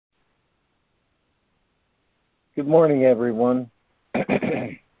Good morning, everyone,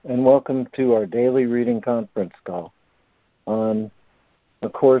 and welcome to our daily reading conference call on A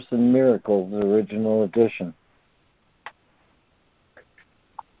Course in Miracles, Original Edition.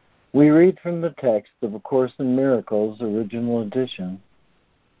 We read from the text of A Course in Miracles, Original Edition,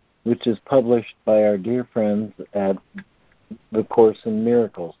 which is published by our dear friends at the Course in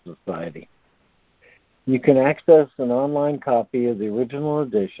Miracles Society. You can access an online copy of the original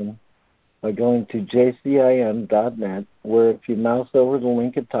edition by going to jcim.net, where if you mouse over the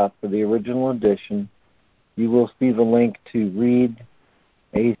link at top for the original edition, you will see the link to read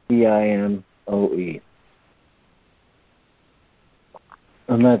ACIMOE.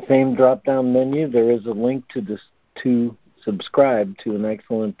 On that same drop-down menu, there is a link to subscribe to an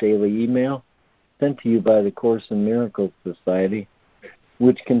excellent daily email sent to you by the Course in Miracles Society,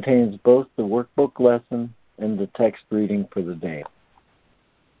 which contains both the workbook lesson and the text reading for the day.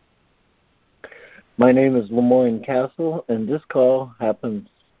 My name is Lemoyne Castle, and this call happens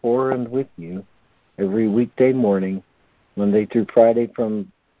for and with you every weekday morning, Monday through Friday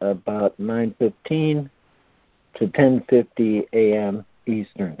from about 9:15 to 10:50 a.m.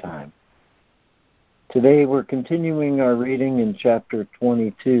 Eastern Time. Today we're continuing our reading in Chapter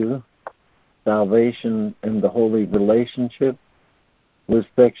 22, Salvation and the Holy Relationship, with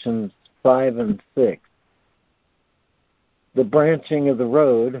sections 5 and 6. The branching of the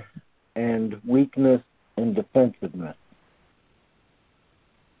road and weakness and defensiveness.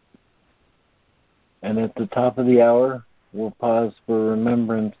 And at the top of the hour, we'll pause for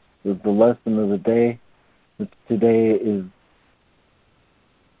remembrance of the lesson of the day, which today is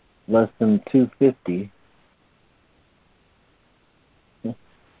lesson 250.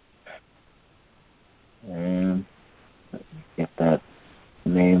 And let me get that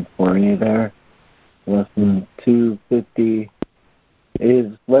name for you there. Lesson 250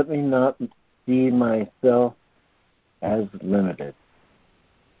 is Let Me Not See Myself as Limited.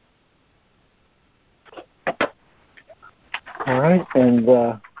 All right, and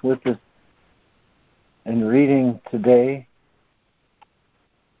with this and reading today,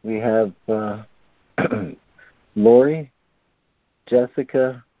 we have Lori,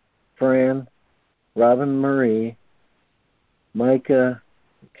 Jessica, Fran, Robin Marie, Micah,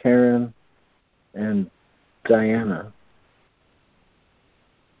 Karen, and Diana.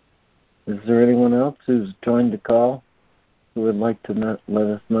 Is there anyone else who's joined the call who would like to let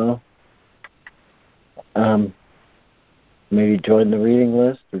us know? Maybe join the reading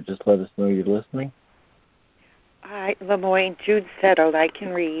list or just let us know you're listening. Hi, Lemoyne. Jude settled. I can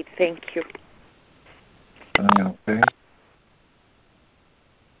read. Thank you. Okay.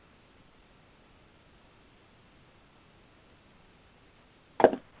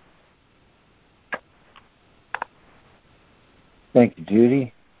 Thank you,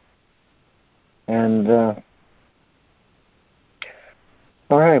 Judy. And, all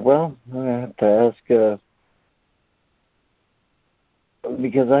right, well, I'm going to have to ask,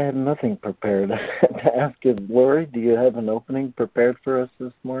 because I have nothing prepared, I have to ask you, Lori, do you have an opening prepared for us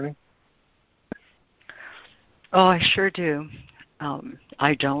this morning? Oh, I sure do.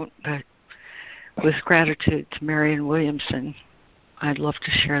 I don't, but with gratitude to Marion Williamson, I'd love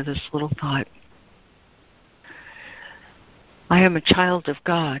to share this little thought. I am a child of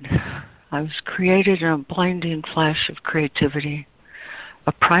God. I was created in a blinding flash of creativity,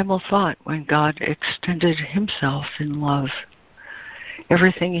 a primal thought when God extended himself in love.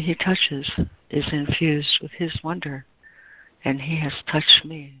 Everything he touches is infused with his wonder, and he has touched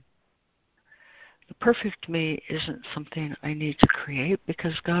me. The perfect me isn't something I need to create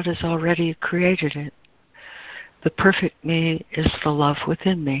because God has already created it. The perfect me is the love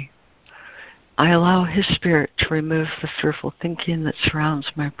within me. I allow his spirit to remove the fearful thinking that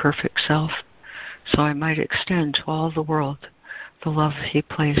surrounds my perfect self, so I might extend to all the world the love he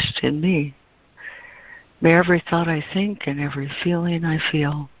placed in me. May every thought I think and every feeling I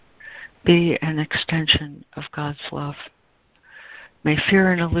feel be an extension of God's love. May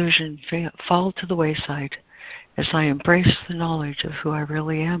fear and illusion fall to the wayside as I embrace the knowledge of who I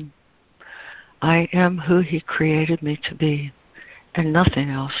really am. I am who he created me to be, and nothing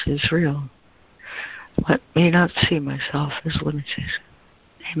else is real. Let me not see myself as limited.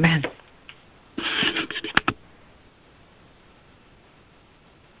 Amen.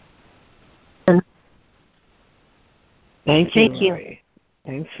 Thank you.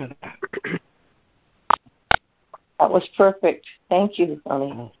 Thanks for that. That was perfect. Thank you,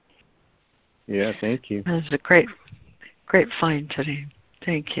 honey. Yeah, thank you. That was a great find today.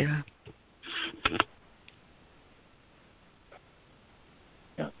 Thank you.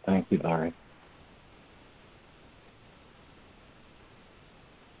 Yeah, thank you, Lori.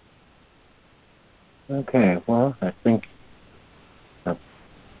 Okay, well, I think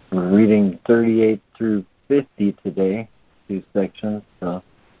we're reading 38 through 50 today, 2 sections, so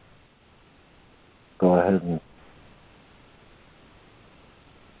go ahead and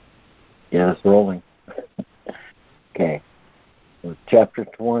get us rolling. Okay, so chapter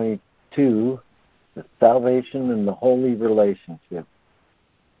 22, the salvation and the holy relationship.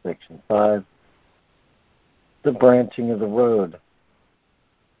 Section 5, the branching of the road.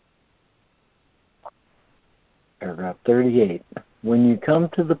 Paragraph 38. When you come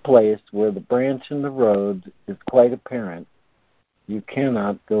to the place where the branch in the road is quite apparent, you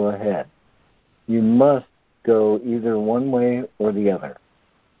cannot go ahead. You must go either one way or the other.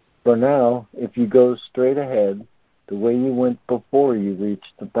 For now, if you go straight ahead, the way you went before you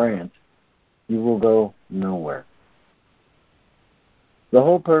reached the branch, you will go nowhere. The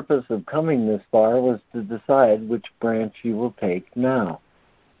whole purpose of coming this far was to decide which branch you will take now.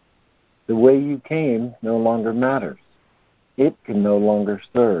 The way you came no longer matters. It can no longer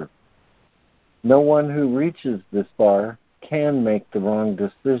serve. No one who reaches this far can make the wrong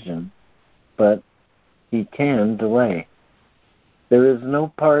decision, but he can delay. There is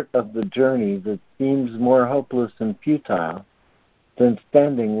no part of the journey that seems more hopeless and futile than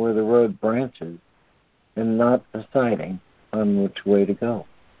standing where the road branches and not deciding on which way to go.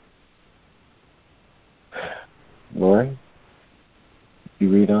 Lori, you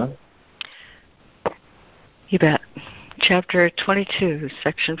read on? You bet. Chapter 22,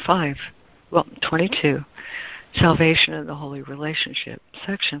 Section 5. Well, 22, Salvation and the Holy Relationship.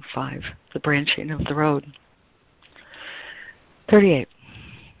 Section 5, the branching of the road. 38.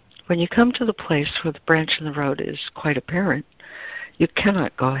 When you come to the place where the branch in the road is quite apparent, you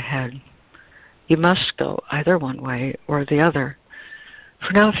cannot go ahead. You must go either one way or the other.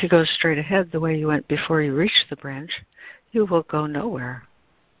 For now, if you go straight ahead the way you went before you reached the branch, you will go nowhere.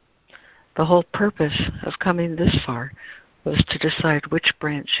 The whole purpose of coming this far was to decide which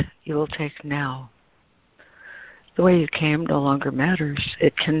branch you will take now. The way you came no longer matters.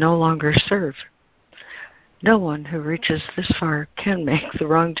 It can no longer serve. No one who reaches this far can make the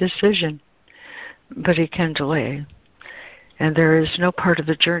wrong decision, but he can delay. And there is no part of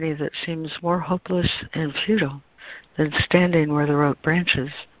the journey that seems more hopeless and futile than standing where the road branches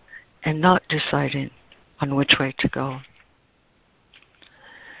and not deciding on which way to go.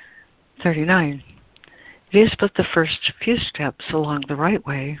 39. It is but the first few steps along the right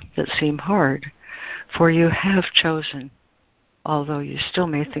way that seem hard, for you have chosen, although you still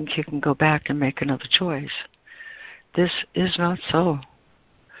may think you can go back and make another choice. This is not so.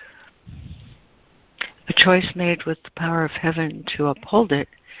 A choice made with the power of heaven to uphold it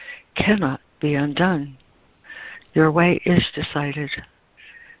cannot be undone. Your way is decided.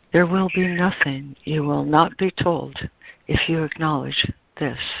 There will be nothing you will not be told if you acknowledge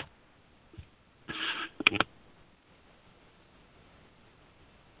this.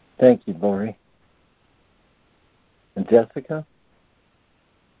 Thank you, Lori. And Jessica?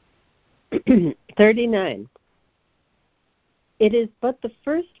 39. It is but the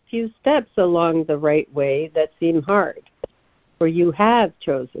first few steps along the right way that seem hard, for you have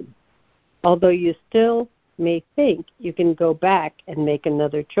chosen, although you still may think you can go back and make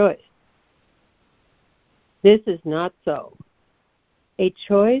another choice. This is not so. A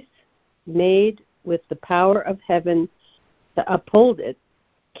choice made with the power of heaven to uphold it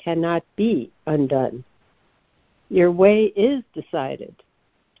cannot be undone. Your way is decided.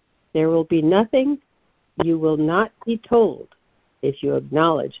 There will be nothing you will not be told if you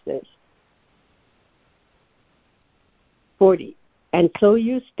acknowledge this. 40. And so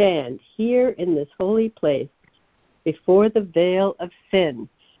you stand here in this holy place before the veil of sin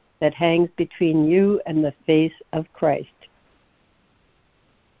that hangs between you and the face of Christ.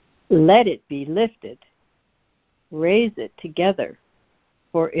 Let it be lifted. Raise it together,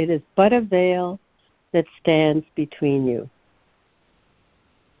 for it is but a veil that stands between you.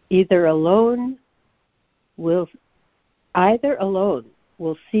 Either alone will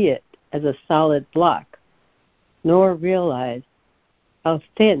see it as a solid block, nor realize how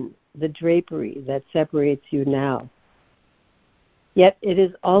thin the drapery that separates you now. Yet it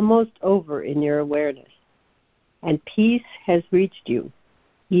is almost over in your awareness, and peace has reached you,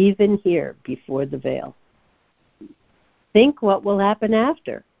 even here before the veil. Think what will happen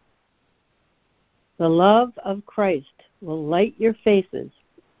after. The love of Christ will light your faces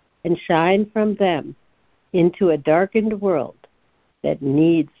and shine from them into a darkened world that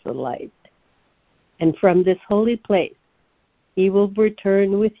needs the light. And from this holy place, he will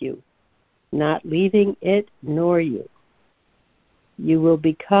return with you, not leaving it nor you. You will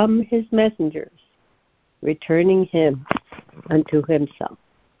become his messengers, returning him unto himself.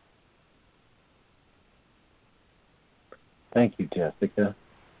 Thank you, Jessica.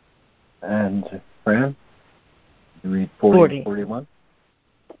 And Fran, you read 40 and 41?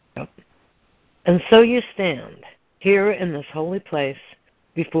 Yep. And so you stand here in this holy place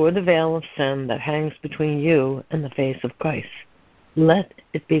before the veil of sin that hangs between you and the face of Christ. Let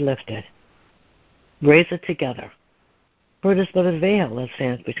it be lifted. Raise it together. For it is but a veil that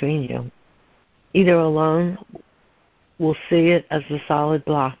stands between you. Either alone will see it as the solid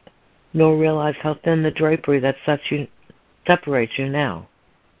block, nor realize how thin the drapery that separates you now.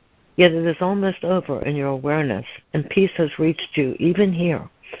 Yet it is almost over in your awareness, and peace has reached you even here,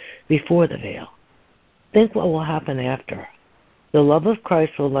 before the veil. Think what will happen after. The love of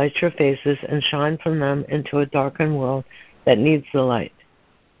Christ will light your faces and shine from them into a darkened world that needs the light.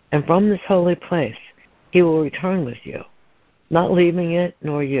 And from this holy place, he will return with you, not leaving it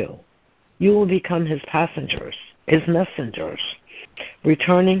nor you. You will become his passengers, his messengers,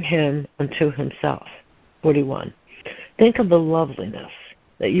 returning him unto himself. 41. Think of the loveliness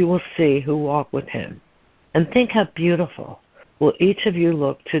that you will see who walk with him, and think how beautiful will each of you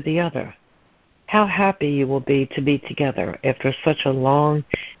look to the other. How happy you will be to be together after such a long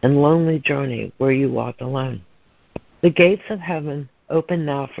and lonely journey where you walked alone. The gates of heaven open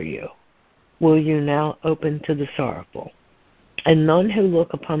now for you. Will you now open to the sorrowful? And none who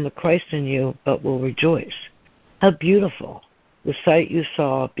look upon the Christ in you but will rejoice. How beautiful the sight you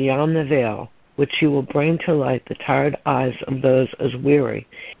saw beyond the veil, which you will bring to light the tired eyes of those as weary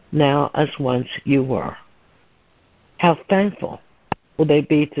now as once you were. How thankful will they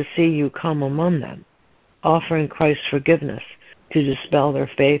be to see you come among them, offering Christ's forgiveness to dispel their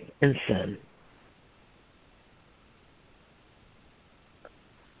faith in sin.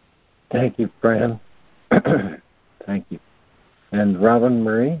 Thank you, Fran. Thank you. And Robin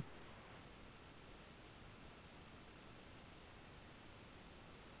Marie?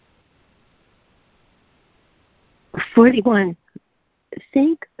 "41.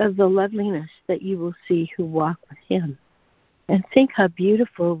 Think of the loveliness that you will see who walk with him, and think how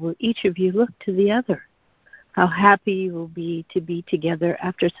beautiful will each of you look to the other. How happy you will be to be together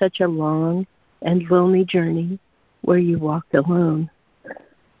after such a long and lonely journey where you walked alone.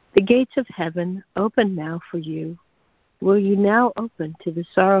 The gates of heaven open now for you. Will you now open to the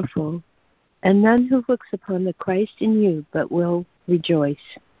sorrowful, and none who looks upon the Christ in you but will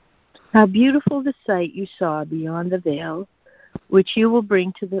rejoice? How beautiful the sight you saw beyond the veil, which you will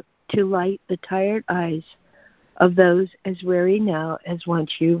bring to light the tired eyes of those as weary now as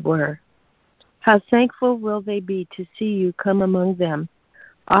once you were. How thankful will they be to see you come among them,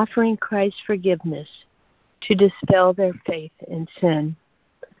 offering Christ's forgiveness to dispel their faith in sin.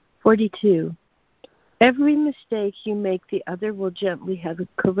 42. Every mistake you make, the other will gently have it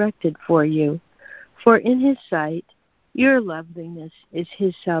corrected for you, for in his sight, your loveliness is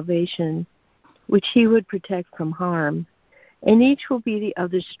his salvation, which he would protect from harm, and each will be the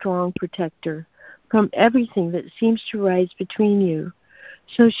other's strong protector from everything that seems to rise between you.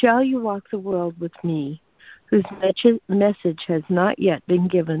 So shall you walk the world with me, whose message has not yet been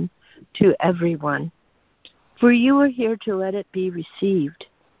given to everyone. For you are here to let it be received.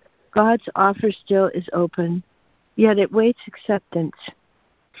 God's offer still is open, yet it waits acceptance.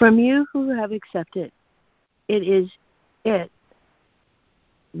 From you who have accepted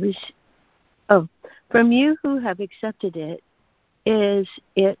from you who have accepted it, is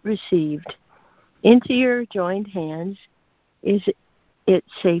it received. Into your joined hands is it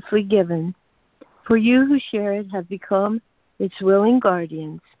safely given. For you who share it have become its willing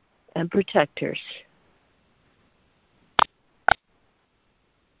guardians and protectors.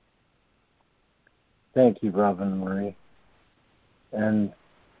 Thank you, Robin Marie. And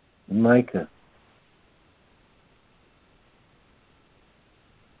Micah.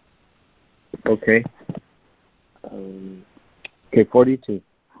 Okay. 42.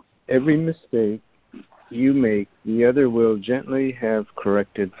 Every mistake you make, the other will gently have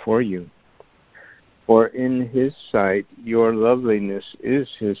corrected for you. For in his sight, your loveliness is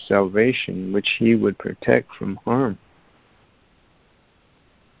his salvation, which he would protect from harm.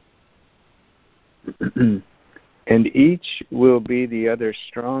 And each will be the other's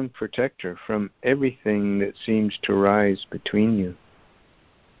strong protector from everything that seems to rise between you.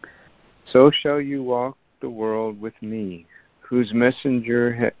 So shall you walk the world with me, whose message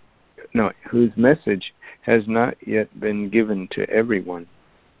has not yet been given to everyone.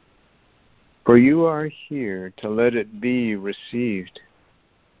 For you are here to let it be received.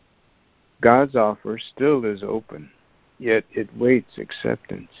 God's offer still is open, yet it waits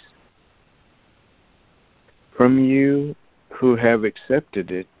acceptance. From you who have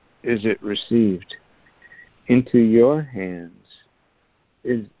accepted it, is it received. Into your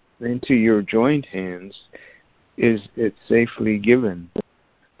joined hands, is it safely given.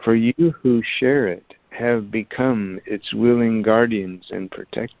 For you who share it have become its willing guardians and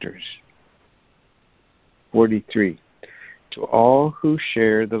protectors. 43. To all who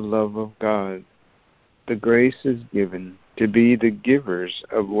share the love of God, the grace is given to be the givers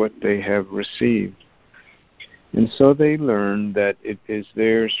of what they have received. And so they learn that it is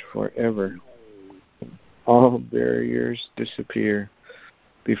theirs forever. All barriers disappear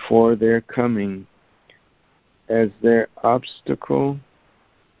before their coming as every obstacle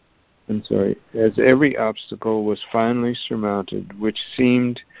was finally surmounted, which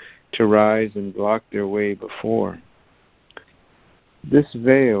seemed to rise and block their way before. This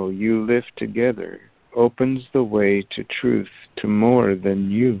veil you lift together opens the way to truth to more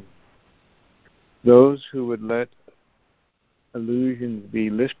than you. Those who would let illusions be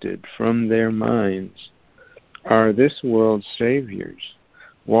lifted from their minds are this world's saviors,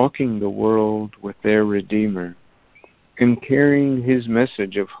 walking the world with their Redeemer and carrying his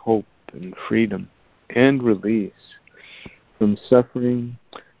message of hope and freedom and release from suffering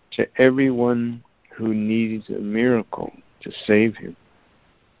to everyone who needs a miracle to save him.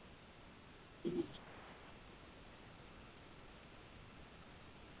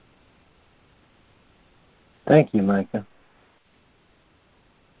 Thank you, Micah.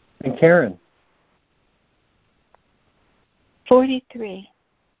 And Karen. 43.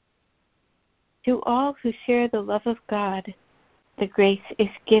 To all who share the love of God, the grace is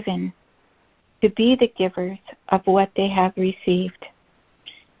given to be the givers of what they have received.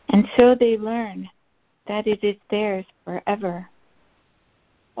 And so they learn that it is theirs forever.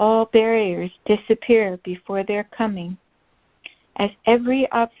 All barriers disappear before their coming, as every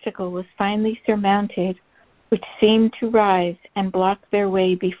obstacle was finally surmounted, which seemed to rise and block their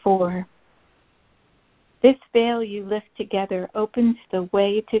way before. This veil you lift together opens the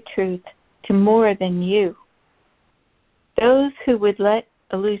way to truth to more than you. Those who would let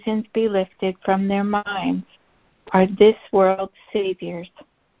illusions be lifted from their minds are this world's saviors,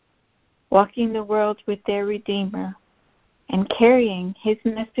 walking the world with their Redeemer and carrying his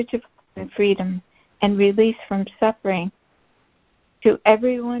message of freedom and release from suffering to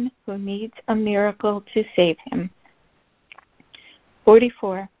everyone who needs a miracle to save him.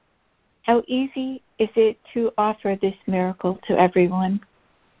 44. How easy is it to offer this miracle to everyone?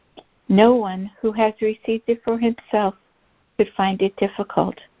 No one who has received it for himself could find it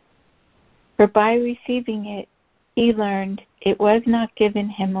difficult. For by receiving it, he learned it was not given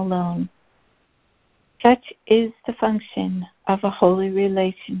him alone. Such is the function of a holy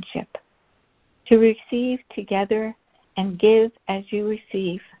relationship, to receive together and give as you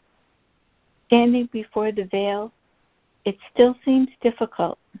receive. Standing before the veil, it still seems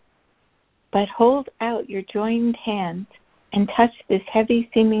difficult, but hold out your joined hands and touch this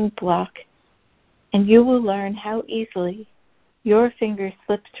heavy-seeming block, and you will learn how easily your fingers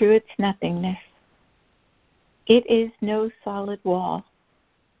slip through its nothingness. It is no solid wall,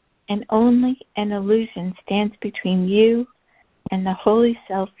 and only an illusion stands between you and the holy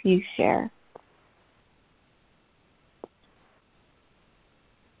self you share.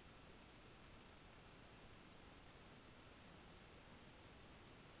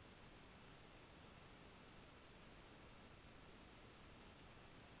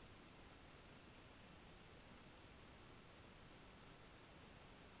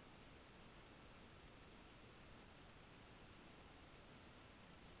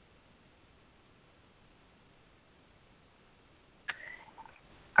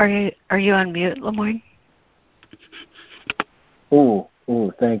 Are you on mute, Lemoyne? Ooh,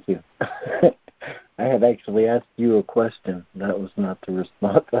 thank you. I had actually asked you a question. That was not the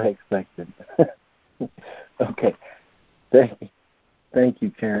response I expected. Okay. Thank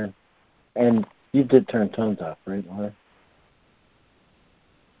you, Karen. And you did turn tones off, right, Laura?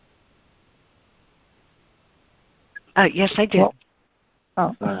 Yes, I did.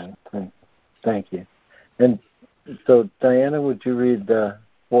 All right. Thank you. And so, Diana, would you read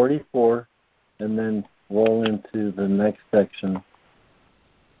 44 and then roll into the next section?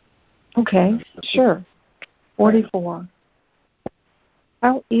 Okay, sure. 44.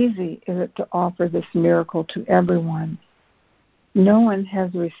 How easy is it to offer this miracle to everyone? No one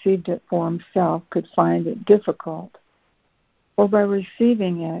has received it for himself could find it difficult. For by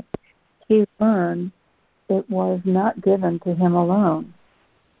receiving it, he learned it was not given to him alone.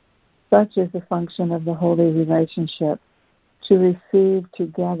 Such is the function of the holy relationship, to receive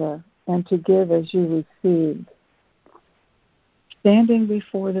together and to give as you received. Standing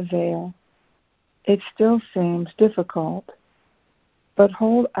before the veil, it still seems difficult, but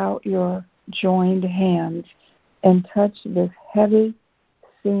hold out your joined hands and touch this heavy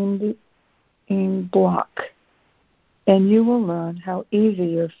seeming block, and you will learn how easy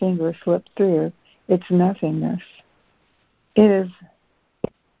your fingers slip through its nothingness. It is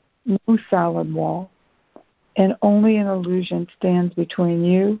no solid wall, and only an illusion stands between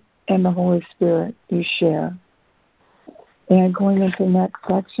you and the Holy Spirit you share. And going into the next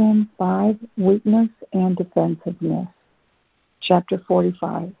section, 5, weakness and defensiveness. Chapter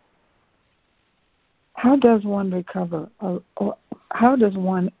 45. How does one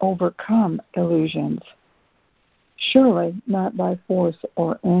overcome illusions? Surely not by force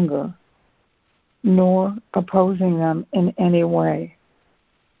or anger, nor opposing them in any way.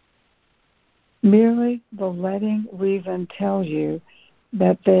 Merely the letting reason tell you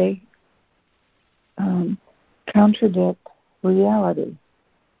that they contradict reality.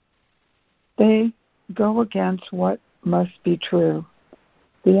 They go against what must be true.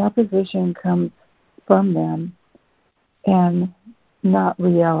 The opposition comes from them and not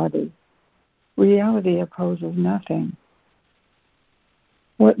reality. Reality opposes nothing.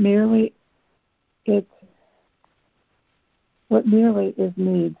 What merely is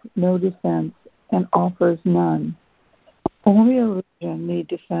needs no defense and offers none. Only illusion need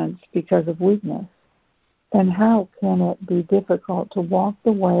defense because of weakness. And how can it be difficult to walk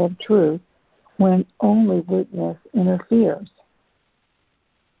the way of truth when only weakness interferes?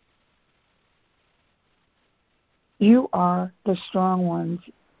 You are the strong ones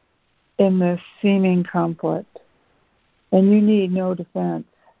in this seeming conflict, and you need no defense.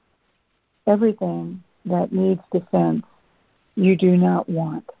 Everything that needs defense you do not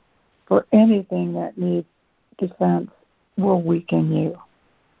want, for anything that needs defense will weaken you.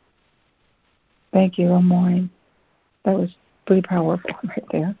 Thank you, Lemoyne. That was pretty powerful right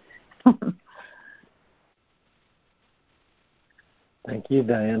there. Thank you,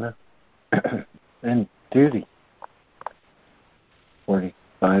 Diana. And Judy,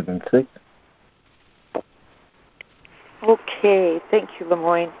 45 and 6. Okay, thank you,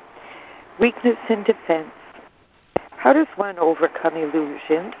 Lemoyne. Weakness and defense. How does one overcome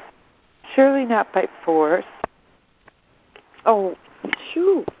illusions? Surely not by force. Oh,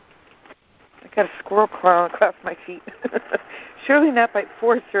 shoot. I got a squirrel crawling across my feet. Surely not by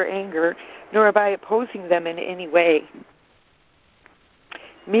force or anger, nor by opposing them in any way.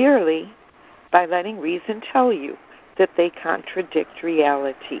 Merely by letting reason tell you that they contradict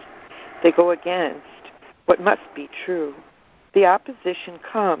reality. They go against what must be true. The opposition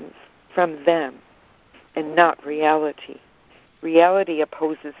comes from them and not reality. Reality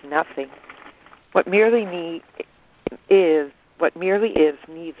opposes nothing. What merely is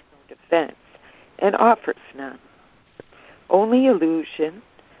needs no defense and offers none. Only illusions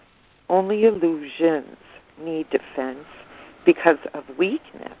need defense because of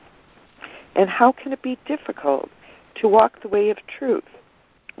weakness. And how can it be difficult to walk the way of truth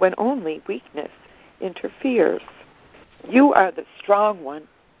when only weakness interferes? You are the strong one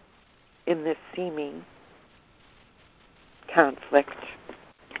in this seeming conflict,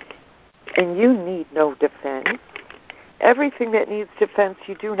 and you need no defense. Everything that needs defense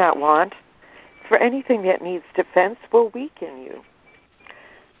you do not want, for anything that needs defense will weaken you.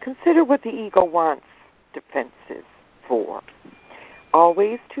 Consider what the ego wants defenses for.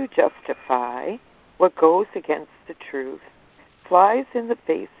 Always to justify what goes against the truth, flies in the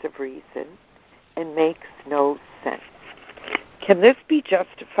face of reason, and makes no sense. Can this be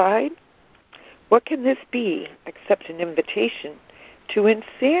justified? What can this be except an invitation to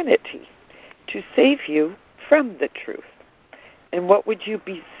insanity, to save you from the truth? And what would you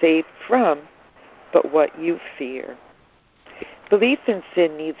be saved from but what you fear? Belief in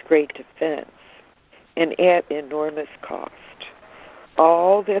sin needs great defense, and at enormous cost.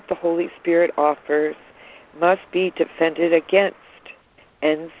 All that the Holy Spirit offers must be defended against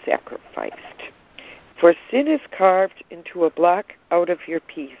and sacrificed. For sin is carved into a block out of your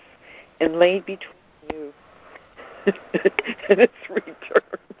peace and laid between you and its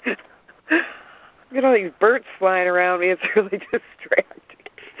return. Look at all these birds flying around me. It's really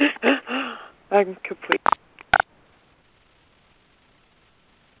distracting. I'm complete.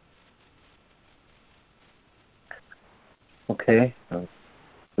 Okay, I'll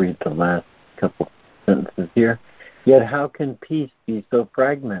read the last couple sentences here. Yet how can peace be so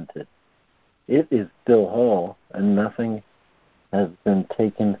fragmented? It is still whole, and nothing has been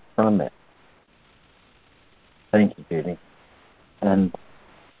taken from it. Thank you, Judy. And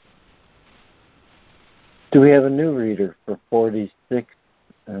do we have a new reader for 46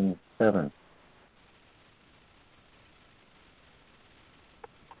 and 7?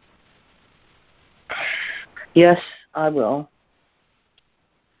 Yes, I will.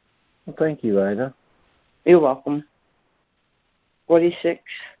 Well, thank you, Ida. You're welcome. 46.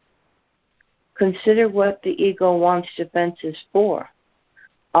 Consider what the ego wants defenses for.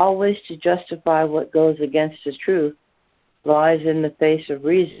 Always to justify what goes against the truth, lies in the face of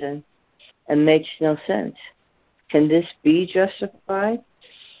reason, and makes no sense. Can this be justified?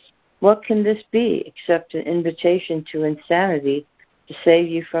 What can this be except an invitation to insanity to save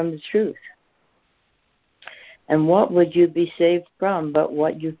you from the truth? And what would you be saved from but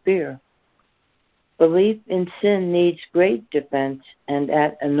what you fear? Belief in sin needs great defense and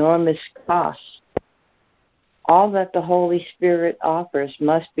at enormous cost. All that the Holy Spirit offers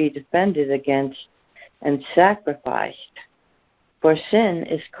must be defended against and sacrificed. For sin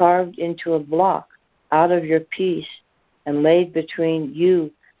is carved into a block out of your peace and laid between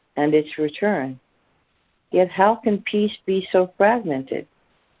you and its return. Yet how can peace be so fragmented?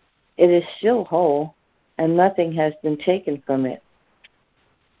 It is still whole, and nothing has been taken from it.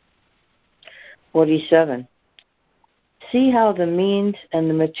 47. See how the means and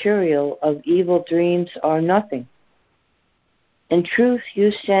the material of evil dreams are nothing. In truth,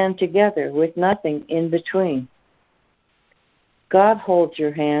 you stand together with nothing in between. God holds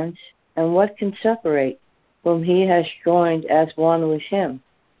your hands, and what can separate whom he has joined as one with him?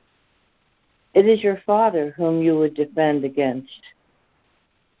 It is your Father whom you would defend against.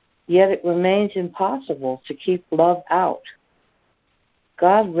 Yet it remains impossible to keep love out.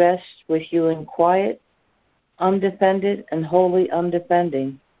 God rests with you in quiet, undefended, and wholly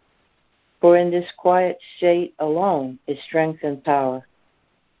undefending. For in this quiet state alone is strength and power.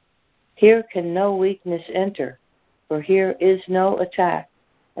 Here can no weakness enter, for here is no attack,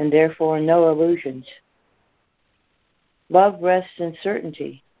 and therefore no illusions. Love rests in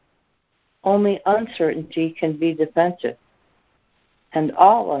certainty. Only uncertainty can be defensive, and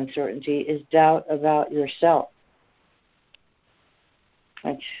all uncertainty is doubt about yourself.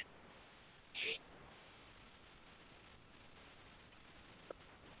 Thanks.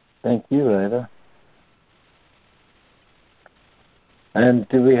 Thank you, Ida. And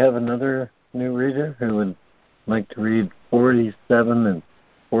do we have another new reader who would like to read 47 and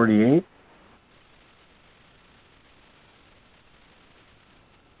 48?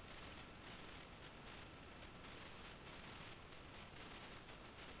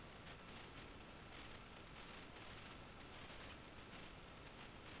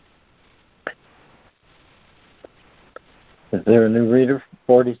 Is there a new reader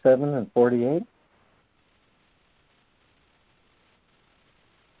for 47 and 48?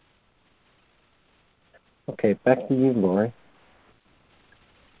 Okay, back to you, Lori.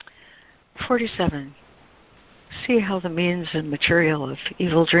 47. See how the means and material of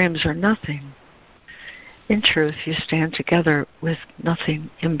evil dreams are nothing. In truth, you stand together with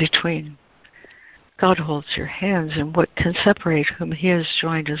nothing in between. God holds your hands, and what can separate whom he has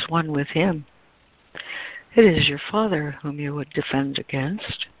joined as one with him? It is your Father whom you would defend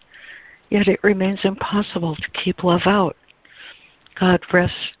against. Yet it remains impossible to keep love out. God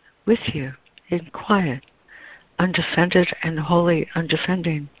rests with you in quiet, undefended and wholly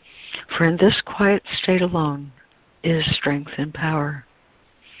undefending. For in this quiet state alone is strength and power.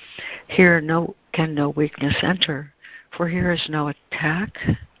 Here can no weakness enter, for here is no attack,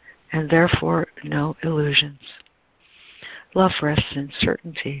 and therefore no illusions. Love rests in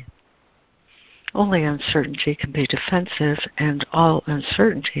certainty. Only uncertainty can be defensive, and all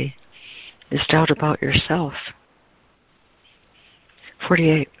uncertainty is doubt about yourself.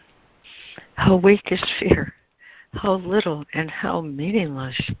 48. How weak is fear, how little and how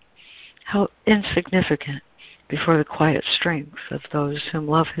meaningless, how insignificant before the quiet strength of those whom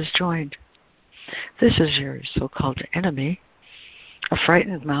love has joined. This is your so-called enemy, a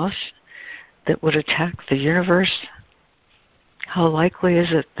frightened mouse that would attack the universe. How likely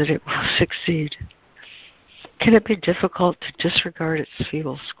is it that it will succeed? Can it be difficult to disregard its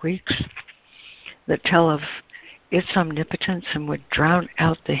feeble squeaks that tell of its omnipotence and would drown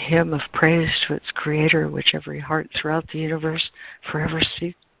out the hymn of praise to its Creator, which every heart throughout the universe forever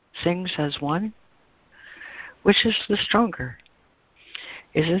sings as one? Which is the stronger?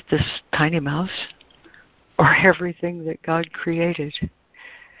 Is it this tiny mouse or everything that God created?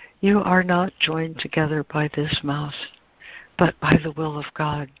 You are not joined together by this mouse, but by the will of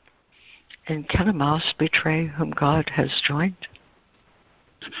God. And can a mouse betray whom God has joined?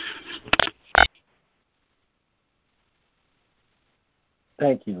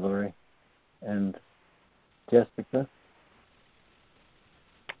 Thank you, Lori. And Jessica?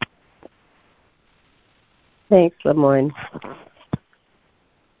 Thanks, Lemoyne.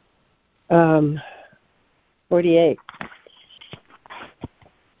 48.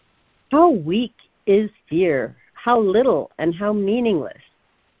 How weak is fear? How little and how meaningless?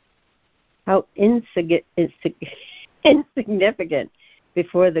 How insignificant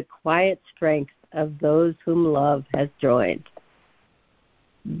before the quiet strength of those whom love has joined.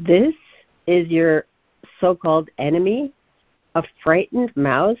 This is your so-called enemy, a frightened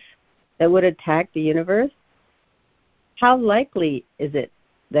mouse that would attack the universe? How likely is it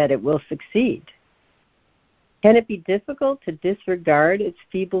that it will succeed? Can it be difficult to disregard its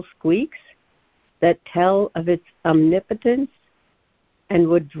feeble squeaks that tell of its omnipotence and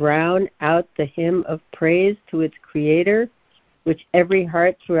would drown out the hymn of praise to its Creator, which every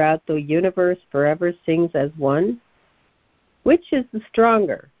heart throughout the universe forever sings as one? Which is the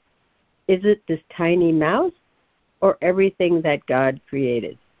stronger? Is it this tiny mouse or everything that God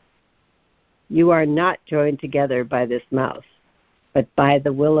created? You are not joined together by this mouse, but by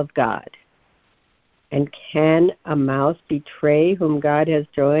the will of God. And can a mouse betray whom God has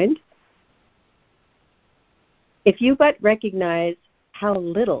joined? If you but recognize how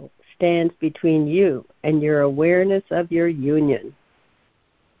little stands between you and your awareness of your union,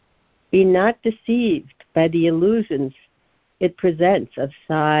 be not deceived by the illusions it presents of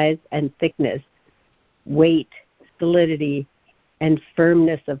size and thickness, weight, solidity, and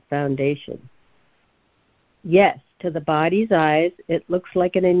firmness of foundation. Yes, to the body's eyes, it looks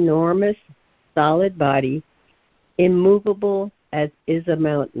like an enormous, solid body, immovable as is a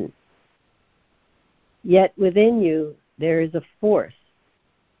mountain. Yet within you there is a force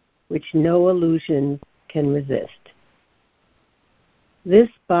which no illusion can resist. This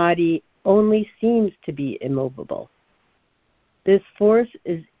body only seems to be immovable. This force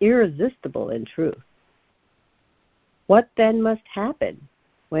is irresistible in truth. What then must happen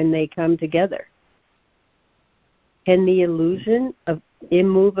when they come together? Can the illusion of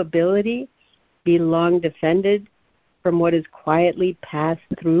immovability be long defended from what is quietly passed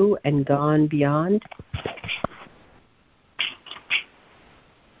through and gone beyond?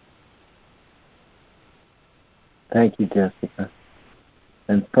 Thank you, Jessica.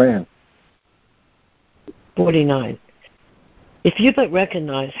 And Fran. 49. If you but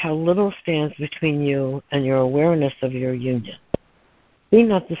recognize how little stands between you and your awareness of your union, be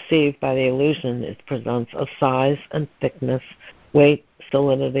not deceived by the illusion it presents of size and thickness, weight,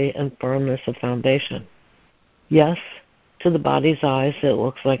 solidity, and firmness of foundation. Yes, to the body's eyes it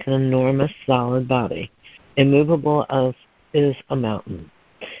looks like an enormous solid body, immovable as is a mountain.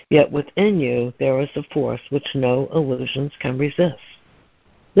 Yet within you there is a force which no illusions can resist.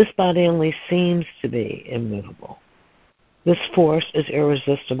 This body only seems to be immovable. This force is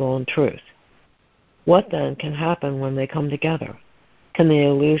irresistible in truth. What then can happen when they come together? Can the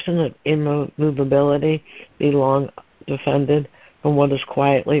illusion of immovability be long defended from what is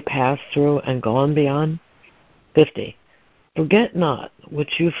quietly passed through and gone beyond? 50. Forget not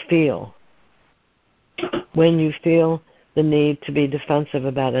what you feel when you feel the need to be defensive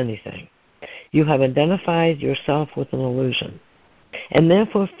about anything. You have identified yourself with an illusion, and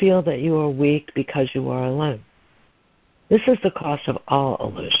therefore feel that you are weak because you are alone. This is the cost of all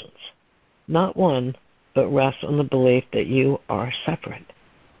illusions. Not one, but rests on the belief that you are separate.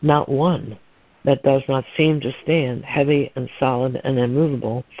 Not one that does not seem to stand heavy and solid and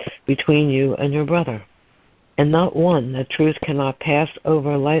immovable between you and your brother. And not one that truth cannot pass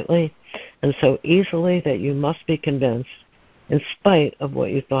over lightly and so easily that you must be convinced, in spite of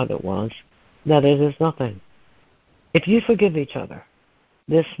what you thought it was, that it is nothing. If you forgive each other,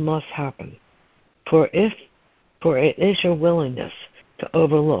 this must happen. For it is your willingness to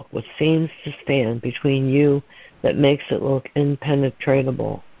overlook what seems to stand between you that makes it look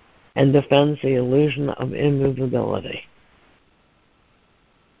impenetrable and defends the illusion of immovability.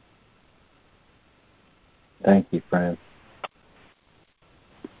 Thank you, Fran.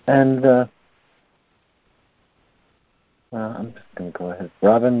 And I'm just going to go ahead.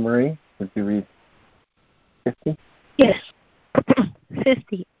 Robin Marie, would you read 50? Yes.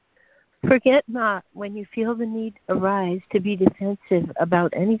 50. Forget not when you feel the need arise to be defensive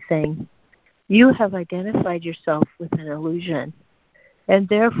about anything. You have identified yourself with an illusion, and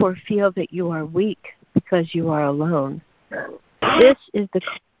therefore feel that you are weak because you are alone. This is the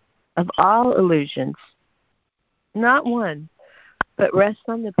cause of all illusions. Not one, but rests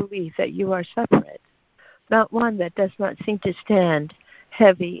on the belief that you are separate. Not one that does not seem to stand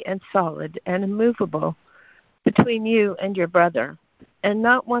heavy and solid and immovable between you and your brother. And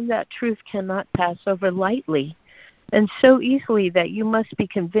not one that truth cannot pass over lightly and so easily that you must be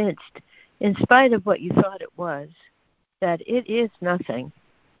convinced, in spite of what you thought it was, that it is nothing.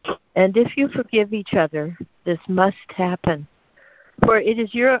 And if you forgive each other, this must happen. For it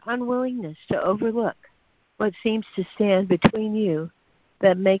is your unwillingness to overlook what seems to stand between you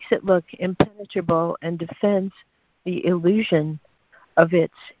that makes it look impenetrable and defends the illusion of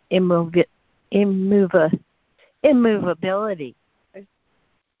its immovability.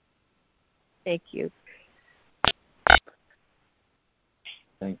 Thank you.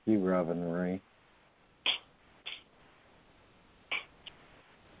 Thank you, Robin Marie.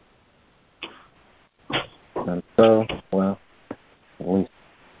 And so, well, at least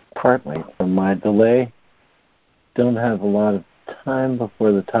partly from my delay, don't have a lot of time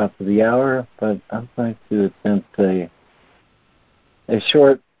before the top of the hour, but I'm going to attempt a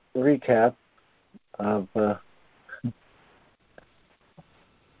short recap of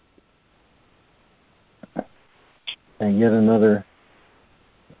and yet another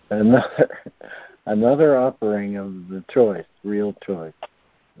offering of the choice, real choice.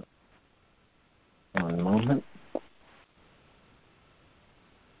 One moment.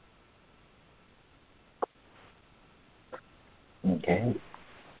 Okay.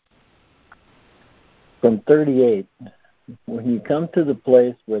 From 38, when you come to the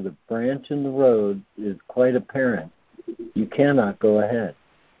place where the branch in the road is quite apparent, you cannot go ahead.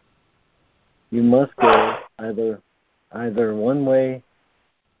 You must go either one way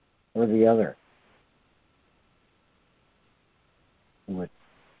or the other, which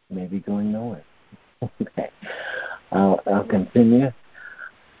may be going nowhere. Okay, I'll continue.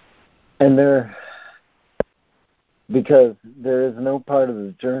 And because there is no part of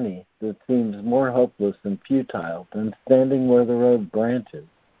the journey that seems more hopeless and futile than standing where the road branches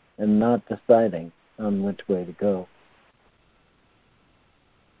and not deciding on which way to go.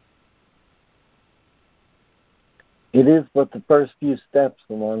 It is but the first few steps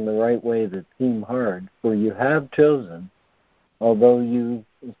along the right way that seem hard, for you have chosen, although you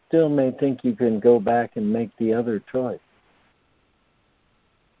still may think you can go back and make the other choice.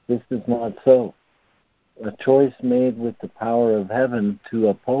 This is not so. A choice made with the power of heaven to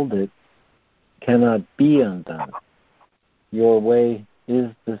uphold it cannot be undone. Your way is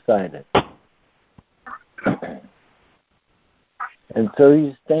decided. And so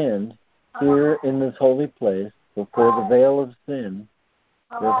you stand here in this holy place before the veil of sin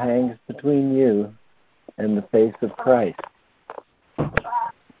that hangs between you and the face of Christ.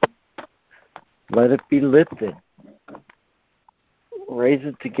 Let it be lifted. Raise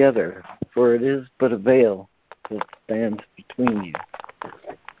it together, for it is but a veil that stands between you.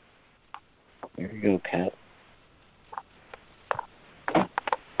 There you go, Kat.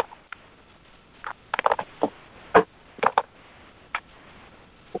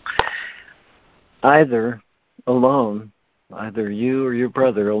 Either you or your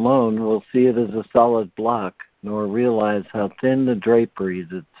brother alone will see it as a solid block, nor realize how thin the drapery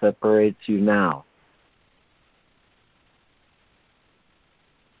that separates you now.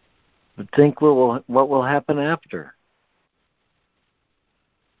 But think what will happen after.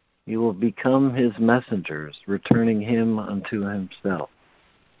 You will become his messengers, returning him unto himself.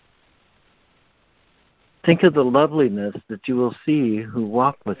 Think of the loveliness that you will see who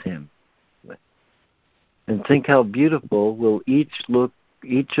walk with him. And think how beautiful will each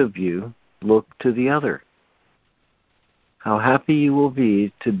of you look to the other. How happy you will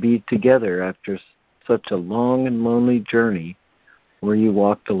be to be together after such a long and lonely journey where you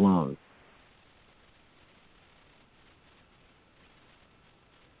walked alone.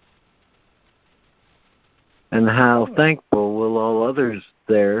 And how thankful will all others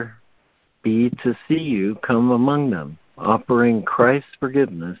there be to see you come among them, offering Christ's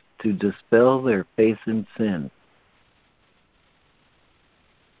forgiveness to dispel their faith in sin.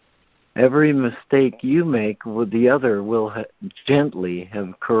 Every mistake you make, the other will gently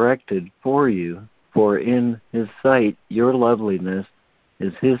have corrected for you, for in his sight your loveliness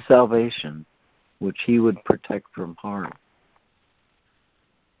is his salvation, which he would protect from harm.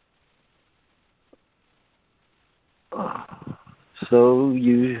 So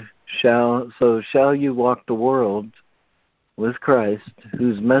shall you walk the world with Christ,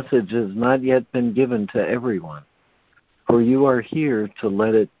 whose message has not yet been given to everyone, for you are here to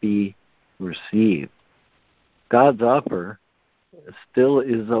let it be received. God's offer still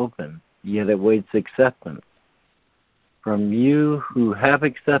is open, yet it waits acceptance. From you who have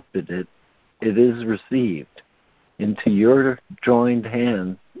accepted it, it is received. Into your joined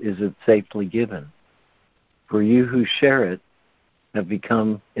hands is it safely given. For you who share it have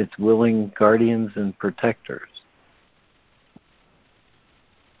become its willing guardians and protectors.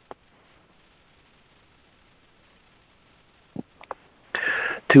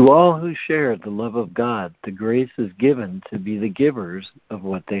 To all who share the love of God, the grace is given to be the givers of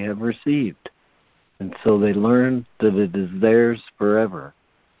what they have received, and so they learn that it is theirs forever.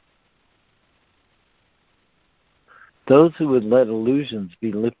 Those who would let illusions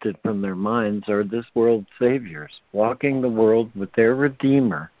be lifted from their minds are this world's saviors, walking the world with their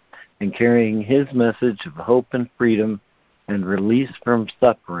Redeemer and carrying his message of hope and freedom and release from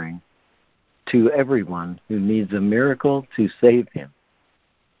suffering to everyone who needs a miracle to save him.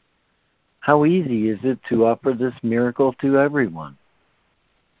 How easy is it to offer this miracle to everyone?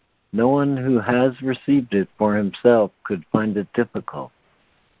 No one who has received it for himself could find it difficult.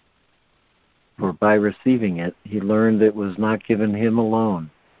 For by receiving it, he learned it was not given him alone.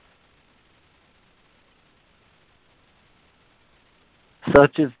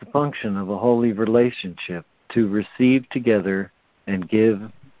 Such is the function of a holy relationship, to receive together and give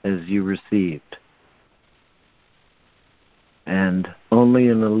as you received. And only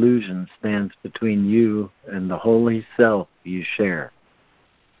an illusion stands between you and the holy self you share.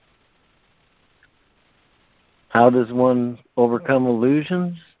 How does one overcome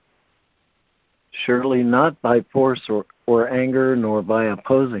illusions? Surely not by force or anger, nor by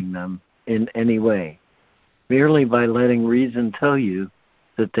opposing them in any way, merely by letting reason tell you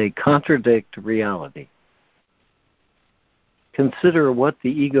that they contradict reality. Consider what the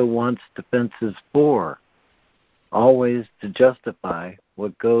ego wants defenses for, always to justify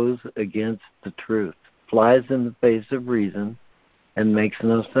what goes against the truth, flies in the face of reason, and makes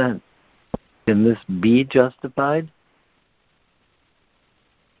no sense. Can this be justified?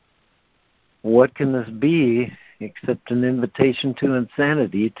 What can this be except an invitation to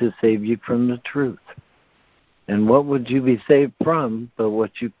insanity to save you from the truth? And what would you be saved from but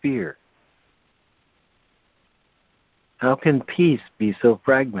what you fear? How can peace be so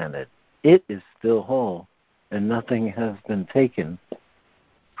fragmented? It is still whole, and nothing has been taken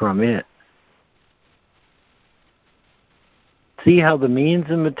from it. See how the means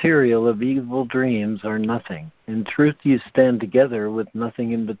and material of evil dreams are nothing. In truth you stand together with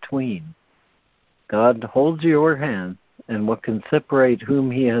nothing in between. God holds your hand, and what can separate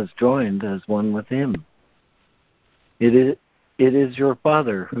whom he has joined as one with him? It is your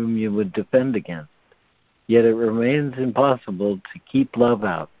Father whom you would defend against, yet it remains impossible to keep love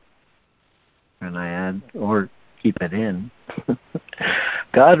out. And I add, or keep it in.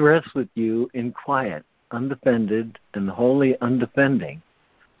 God rests with you in quiet, undefended, and wholly undefending,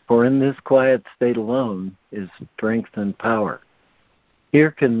 for in this quiet state alone is strength and power. Here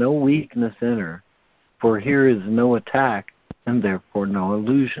can no weakness enter, for here is no attack, and therefore no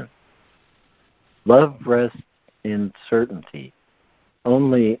illusion. Love rests in certainty.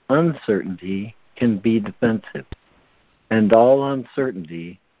 Only uncertainty can be defensive, and all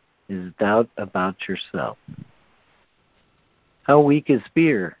uncertainty is doubt about yourself. How weak is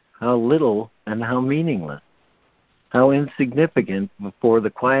fear, how little and how meaningless, how insignificant before the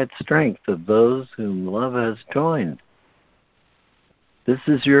quiet strength of those whom love has joined. This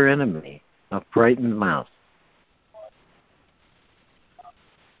is your enemy, a frightened mouse.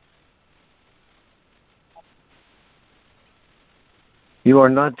 You are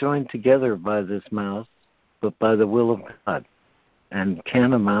not joined together by this mouse, but by the will of God. And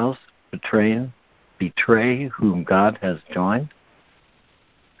can a mouse betray whom God has joined?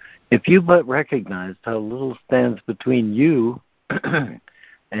 If you but recognize how little stands between you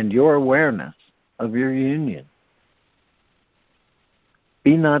and your awareness of your union,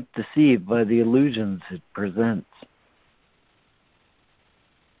 be not deceived by the illusions it presents.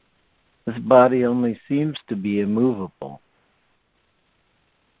 This body only seems to be immovable.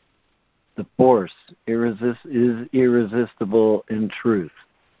 The force is irresistible in truth.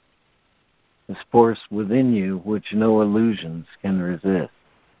 This force within you which no illusions can resist.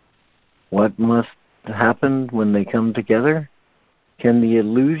 What must happen when they come together? Can the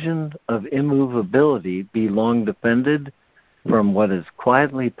illusion of immovability be long defended from what has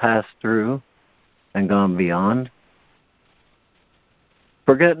quietly passed through and gone beyond?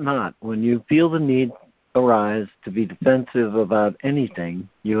 Forget not, when you feel the need arise to be defensive about anything,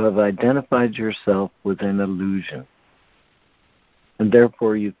 you have identified yourself with an illusion. And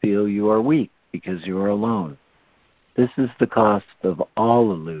therefore you feel you are weak because you are alone. This is the cost of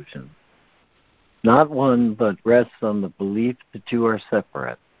all illusions. Not one but rests on the belief that you are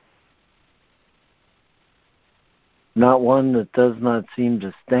separate. Not one that does not seem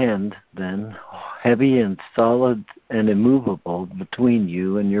to stand, then, heavy and solid and immovable between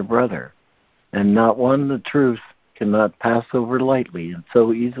you and your brother. And not one the truth cannot pass over lightly, and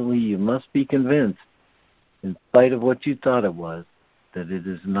so easily you must be convinced, in spite of what you thought it was, that it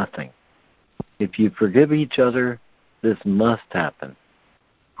is nothing. If you forgive each other, this must happen,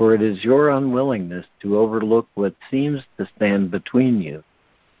 for it is your unwillingness to overlook what seems to stand between you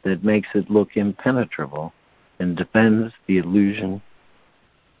that makes it look impenetrable and defends the illusion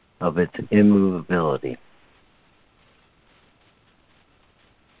of its immovability.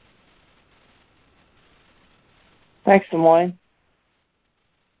 Thanks, Lemoyne.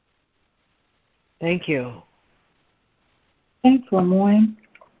 Thank you. Thanks, Lemoyne.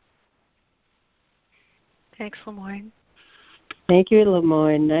 Thanks, Lemoyne. Thank you,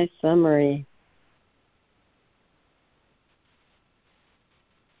 Lemoyne. Nice summary.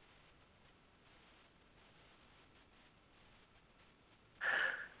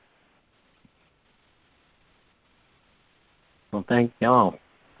 Well, thank y'all.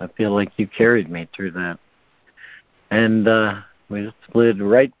 I feel like you carried me through that. And we just slid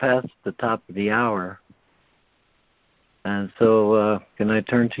right past the top of the hour. And so can I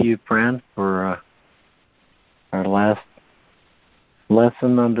turn to you, Fran, for our last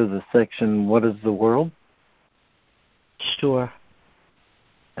lesson under the section, What is the World? Sure.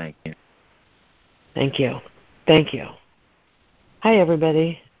 Thank you. Thank you. Thank you. Hi,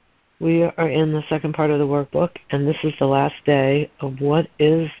 everybody. We are in the second part of the workbook, and this is the last day of What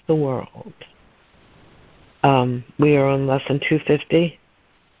is the World? We are on lesson 250.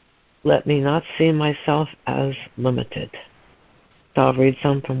 Let me not see myself as limited. So I'll read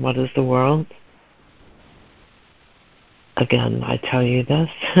some from What is the World? Again, I tell you this.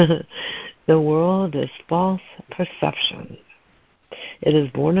 The world is false perception. It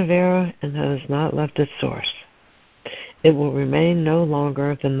is born of error and has not left its source. It will remain no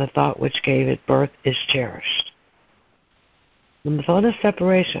longer than the thought which gave it birth is cherished. When the thought of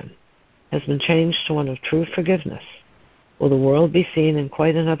separation has been changed to one of true forgiveness, will the world be seen in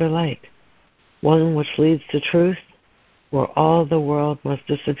quite another light, one which leads to truth, where all the world must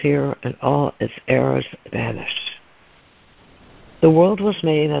disappear and all its errors vanish. The world was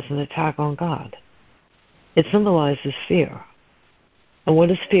made as an attack on God. It symbolizes fear. And what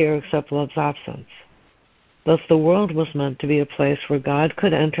is fear except love's absence? Thus the world was meant to be a place where God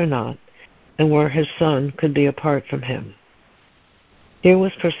could enter not, and where his Son could be apart from him. Here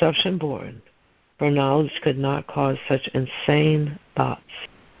was perception born, for knowledge could not cause such insane thoughts.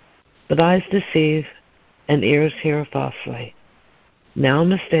 But eyes deceive, and ears hear falsely. Now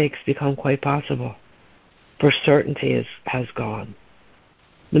mistakes become quite possible, for certainty has gone.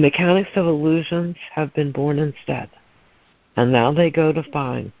 The mechanics of illusions have been born instead, and now they go to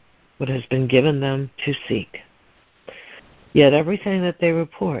find what has been given them to seek. Yet everything that they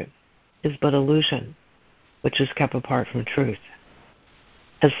report is but illusion, which is kept apart from truth.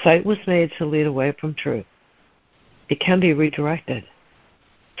 As sight was made to lead away from truth, it can be redirected.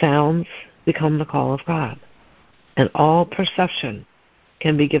 Sounds become the call of God, and all perception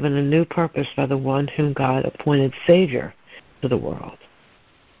can be given a new purpose by the one whom God appointed Savior to the world.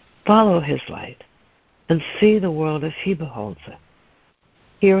 Follow his light, and see the world as he beholds it.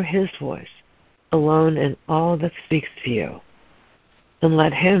 Hear his voice, alone in all that speaks to you, and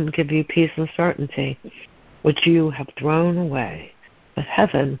let him give you peace and certainty, which you have thrown away, but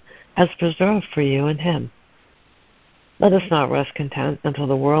heaven has preserved for you in him. Let us not rest content until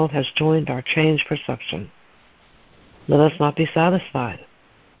the world has joined our changed perception. Let us not be satisfied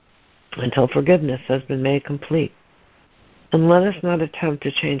until forgiveness has been made complete. And let us not attempt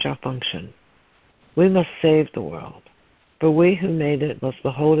to change our function. We must save the world, for we who made it must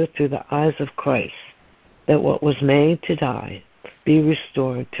behold it through the eyes of Christ, that what was made to die be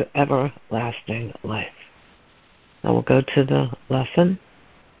restored to everlasting life. Now we'll go to the lesson.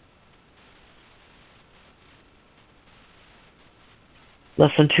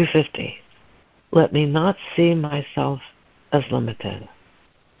 Lesson 250. Let me not see myself as limited.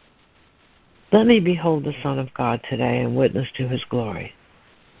 Let me behold the Son of God today and witness to his glory.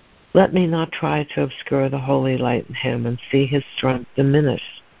 Let me not try to obscure the holy light in him and see his strength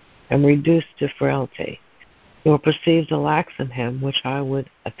diminished and reduced to frailty, nor perceive the lacks in him which I would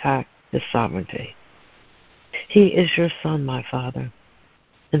attack his sovereignty. He is your Son, my Father,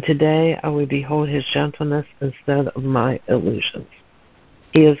 and today I will behold his gentleness instead of my illusions.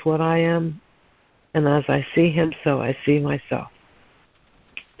 He is what I am, and as I see him, so I see myself.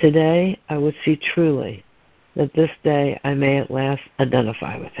 Today I would see truly that this day I may at last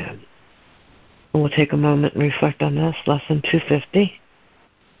identify with him. And we'll take a moment and reflect on this. Lesson 250.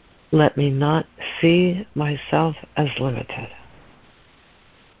 Let me not see myself as limited.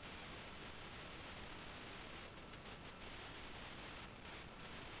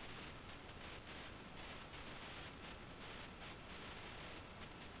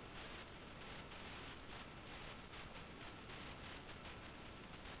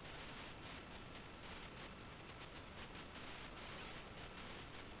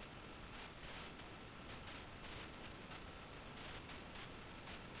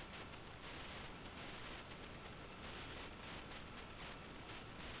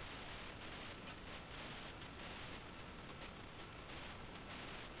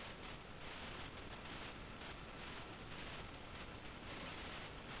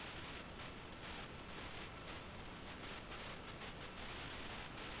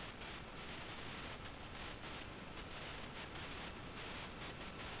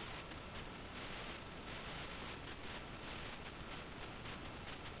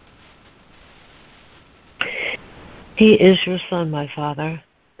 He is your Son, my Father,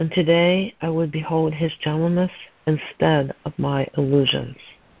 and today I would behold his gentleness instead of my illusions.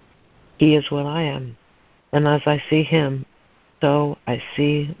 He is what I am, and as I see him, so I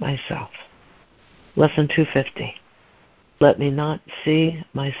see myself. Lesson 250. Let me not see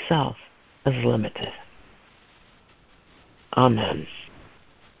myself as limited. Amen.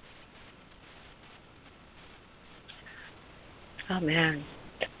 Amen.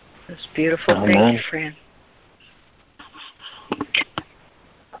 That's beautiful. Amen. Thank you, Fran.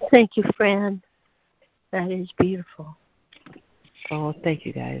 Thank you, Fran. That is beautiful. Oh, thank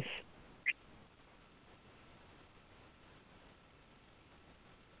you, guys.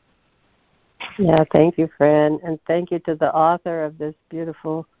 Yeah, thank you, Fran. And thank you to the author of this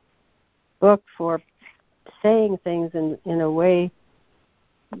beautiful book for saying things in a way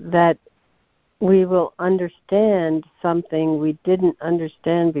that we will understand something we didn't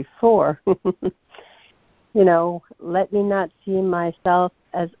understand before. You know, let me not see myself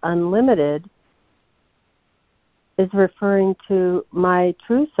as unlimited is referring to my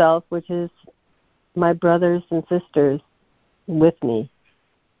true self, which is my brothers and sisters with me.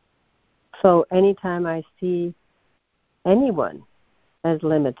 So anytime I see anyone as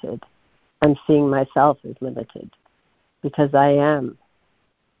limited, I'm seeing myself as limited because I am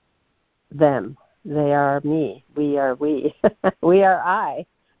them. They are me. We are we. We are I.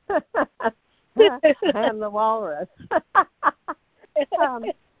 I am the walrus.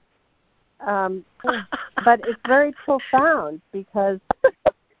 But it's very profound because,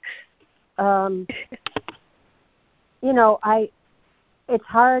 you know, it's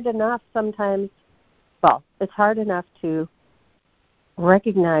hard enough sometimes, well, it's hard enough to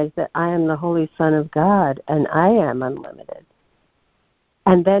recognize that I am the Holy Son of God and I am unlimited.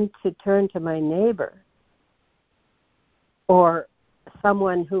 And then to turn to my neighbor or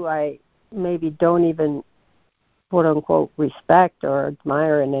someone who I maybe don't even, quote unquote, respect or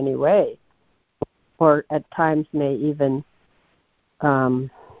admire in any way, or at times may even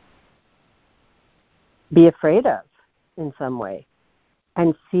be afraid of in some way,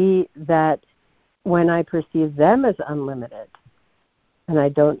 and see that when I perceive them as unlimited and I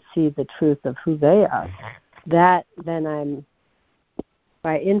don't see the truth of who they are, that then I'm,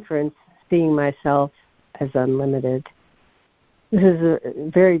 by inference, seeing myself as unlimited. This is a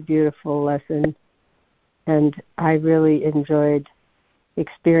very beautiful lesson, and I really enjoyed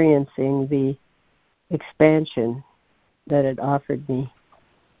experiencing the expansion that it offered me.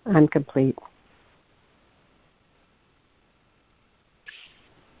 I'm complete.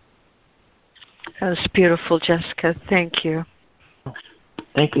 That was beautiful, Jessica. Thank you.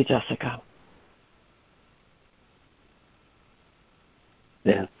 Thank you, Jessica.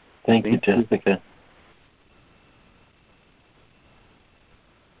 Yeah. Thank you, Jessica.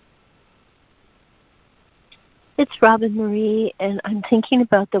 It's Robin Marie, and I'm thinking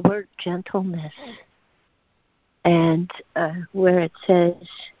about the word gentleness, and where it says,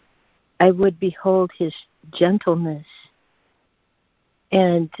 I would behold his gentleness.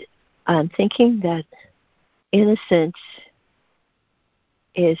 And I'm thinking that innocence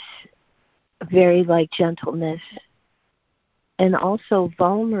is very like gentleness, and also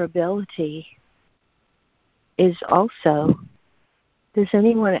vulnerability is also. Does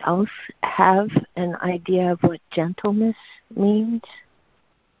anyone else have an idea of what gentleness means?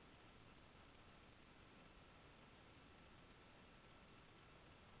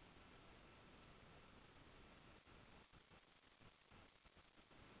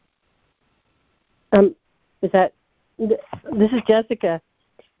 This is Jessica.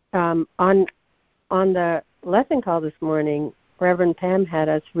 On the lesson call this morning, Reverend Pam had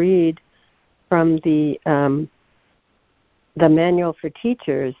us read from the Manual for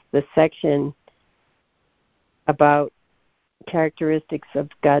Teachers, the section about characteristics of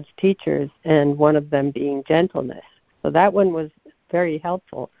God's teachers, and one of them being gentleness. So that one was very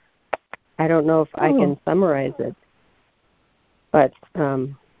helpful. I don't know if I can summarize it, but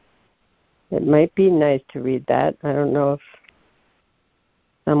it might be nice to read that. I don't know if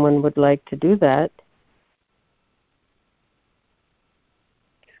someone would like to do that.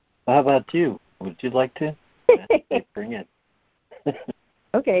 How about you? Would you like to? Bring it.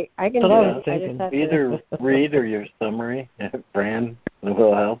 Okay, I can do it. I just have either read or your summary. Fran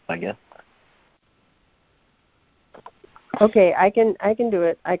will help, I guess. Okay, I can do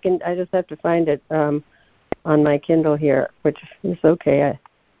it. I just have to find it on my Kindle here, which is okay.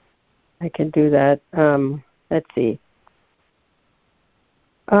 I can do that. Let's see.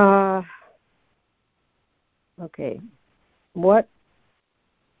 Okay. What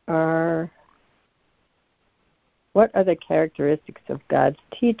are the characteristics of God's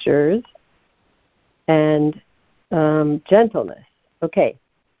teachers, and Gentleness. Okay.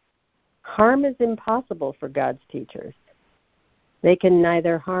 Harm is impossible for God's teachers. They can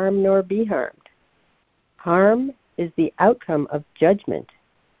neither harm nor be harmed. Harm is the outcome of judgment.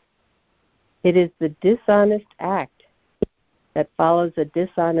 It is the dishonest act that follows a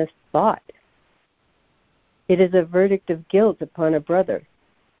dishonest thought. It is a verdict of guilt upon a brother,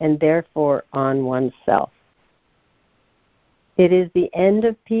 and therefore on oneself. It is the end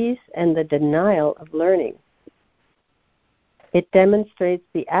of peace and the denial of learning. It demonstrates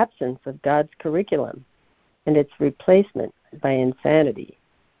the absence of God's curriculum and its replacement by insanity.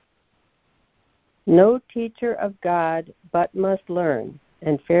 No teacher of God but must learn,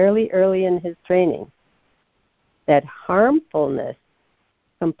 and fairly early in his training, that harmfulness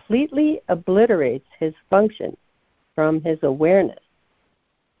completely obliterates his function from his awareness.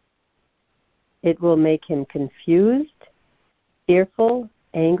 It will make him confused, fearful,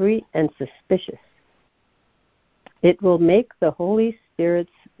 angry, and suspicious. It will make the Holy Spirit's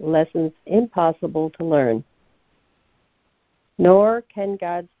lessons impossible to learn. Nor can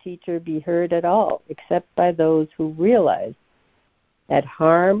God's teacher be heard at all except by those who realize that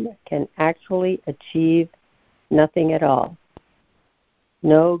harm can actually achieve nothing at all.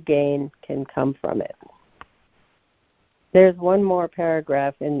 No gain can come from it. There's one more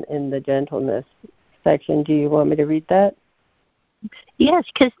paragraph in the gentleness section. Do you want me to read that? Yes,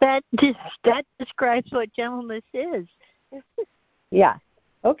 because that describes what gentleness is. Yeah.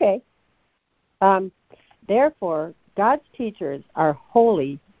 Okay. Therefore, God's teachers are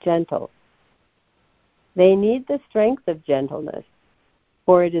wholly gentle. They need the strength of gentleness,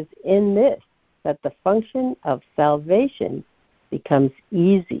 for it is in this that the function of salvation becomes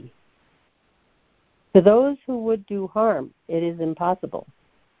easy. To those who would do harm, it is impossible.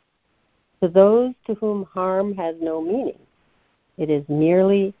 To those to whom harm has no meaning, it is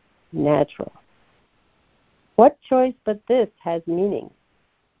merely natural. What choice but this has meaning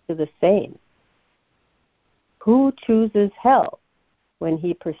to the sane? Who chooses hell when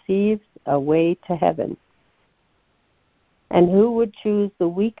he perceives a way to heaven? And who would choose the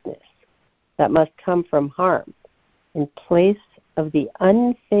weakness that must come from harm in place of the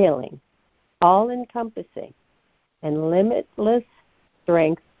unfailing, all-encompassing, and limitless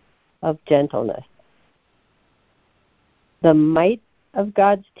strength of gentleness? The might of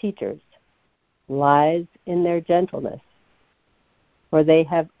God's teachers lies in their gentleness, for they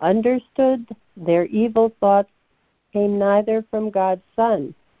have understood their evil thoughts came neither from God's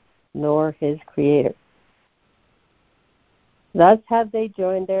Son nor his Creator. Thus have they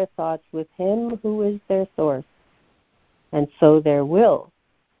joined their thoughts with him who is their source, and so their will,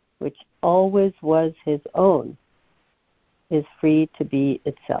 which always was his own, is free to be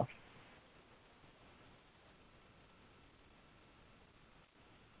itself.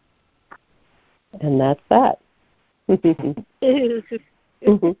 And that's that. Thank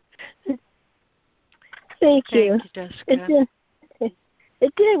you, Jessica.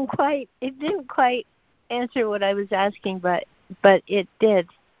 It didn't quite answer what I was asking, but it did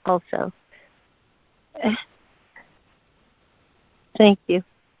also. Thank you.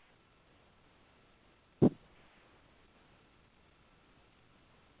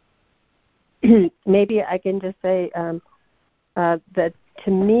 Maybe I can just say that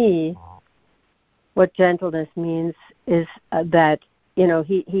to me, what gentleness means is that, you know,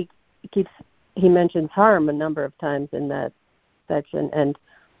 he mentions harm a number of times in that section, and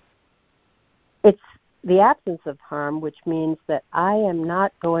it's the absence of harm, which means that I am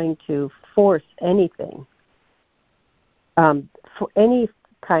not going to force anything. For any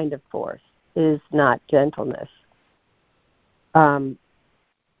kind of force is not gentleness.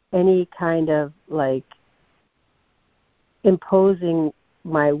 Any kind of like imposing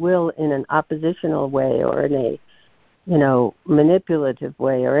my will in an oppositional way or in a, you know, manipulative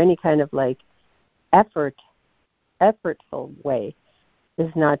way or any kind of like effortful way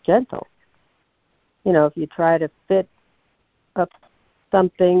is not gentle. You know, if you try to fit up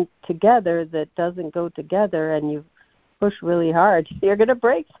something together that doesn't go together and you push really hard, you're going to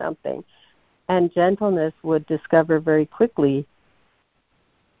break something. And gentleness would discover very quickly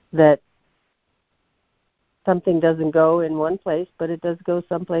that something doesn't go in one place, but it does go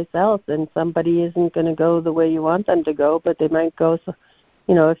someplace else, and somebody isn't going to go the way you want them to go, but they might go,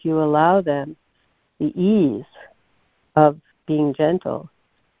 you know, if you allow them the ease of being gentle,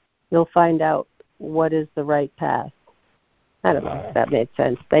 you'll find out what is the right path. I don't know if that made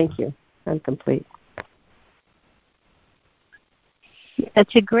sense. Thank you. I'm complete.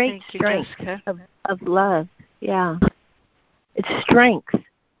 That's a great strength of love. Yeah. It's strength.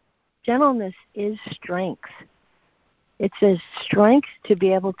 Gentleness is strength. It's a strength to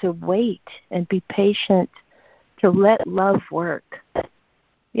be able to wait and be patient to let love work.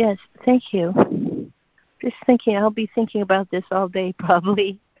 Yes, thank you. Just thinking, I'll be thinking about this all day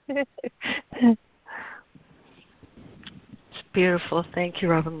probably. It's beautiful. Thank you,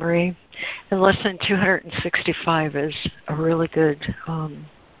 Robin Marie. And lesson 265 is a really good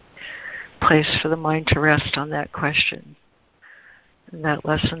place for the mind to rest on that question. And that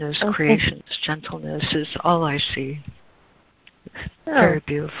lesson is creation's gentleness is all I see. Very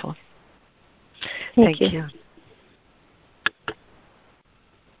beautiful. Thank you.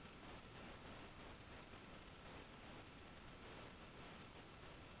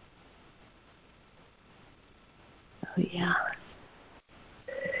 Oh, yeah.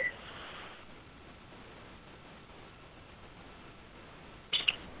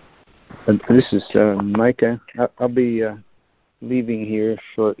 This is Micah. I'll be leaving here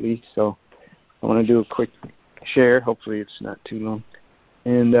shortly, so I want to do a quick share. Hopefully it's not too long.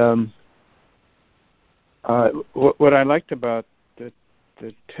 And what I liked about the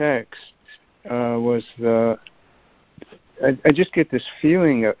text was I just get this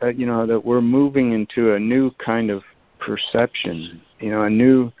feeling, that we're moving into a new kind of perception. A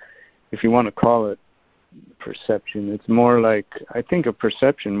new, if you want to call it perception. It's more like, I think of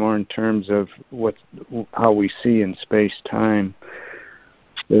perception more in terms of how we see in space-time.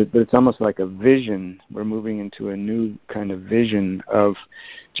 But it's almost like a vision. We're moving into a new kind of vision of,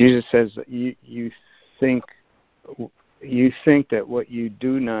 Jesus says, you think that what you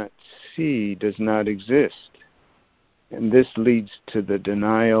do not see does not exist. And this leads to the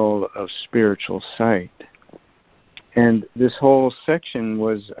denial of spiritual sight. And this whole section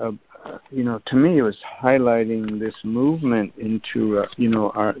was, to me, it was highlighting this movement into,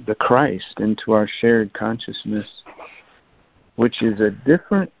 the Christ, into our shared consciousness, which is a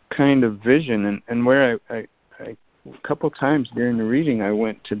different kind of vision. And where I a couple times during the reading, I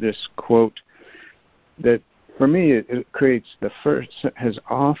went to this quote that, for me, it creates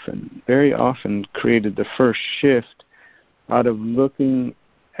very often created the first shift out of looking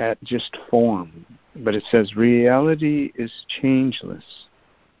at just form. But it says, reality is changeless.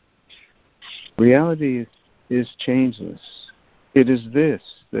 Reality is changeless. It is this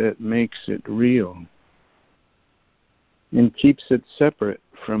that makes it real and keeps it separate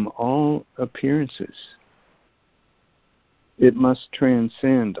from all appearances. It must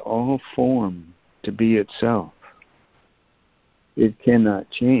transcend all form to be itself. It cannot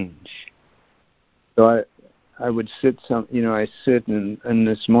change. So I would sit I sit and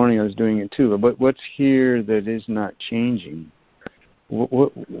this morning I was doing it too. But what's here that is not changing?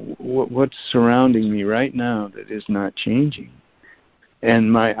 What's surrounding me right now that is not changing?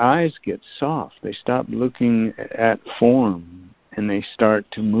 And my eyes get soft. They stop looking at form and they start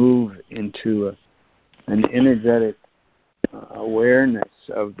to move into an energetic awareness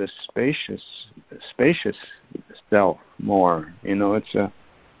of the spacious self more.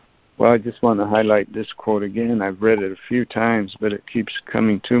 I just want to highlight this quote again. I've read it a few times, but it keeps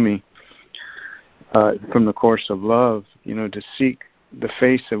coming to me from the Course of Love, to seek the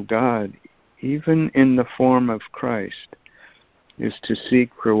face of God, even in the form of Christ, is to seek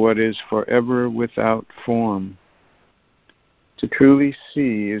for what is forever without form. To truly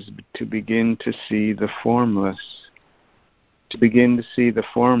see is to begin to see the formless. To begin to see the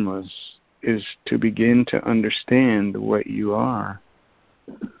formless is to begin to understand what you are.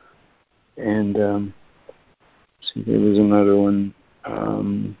 And there was another one.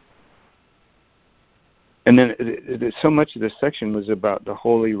 And then so much of this section was about the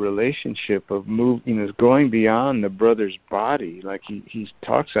holy relationship of going beyond the brother's body. Like he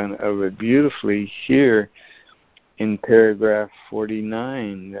talks of it beautifully here in paragraph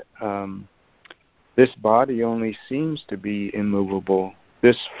 49. This body only seems to be immovable.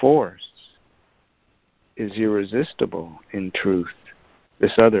 This force is irresistible in truth.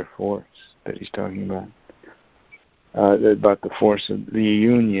 This other force that he's talking about the force of the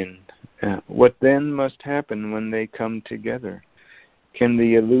union. What then must happen when they come together? Can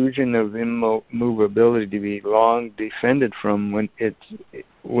the illusion of immovability be long defended from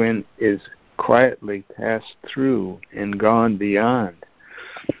when is quietly passed through and gone beyond?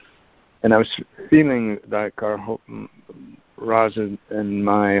 And I was feeling like Raza and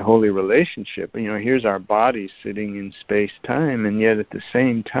my holy relationship. Here's our body sitting in space-time, and yet at the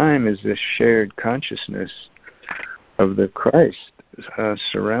same time is this shared consciousness of the Christ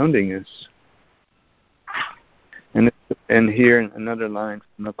surrounding us. And here another line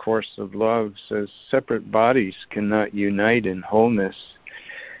from the Course of Love says, separate bodies cannot unite in wholeness.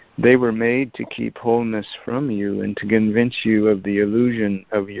 They were made to keep wholeness from you and to convince you of the illusion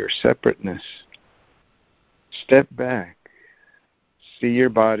of your separateness. Step back. See your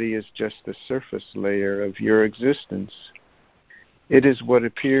body as just the surface layer of your existence. It is what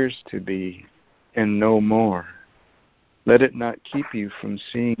appears to be, and no more. Let it not keep you from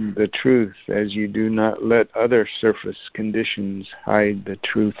seeing the truth, as you do not let other surface conditions hide the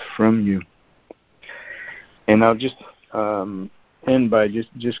truth from you. And I'll just end by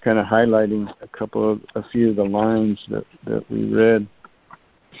just kind of highlighting a few of the lines that we read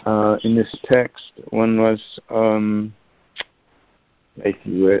in this text. One was,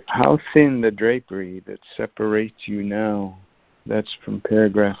 how thin the drapery that separates you now. That's from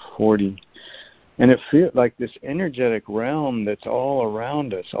paragraph 40. And it feels like this energetic realm that's all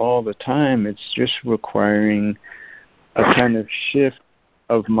around us all the time. It's just requiring a kind of shift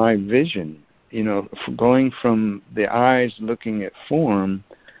of my vision, going from the eyes looking at form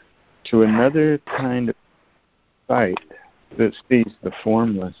to another kind of sight that sees the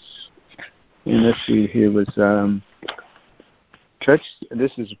formless. And let's see, here was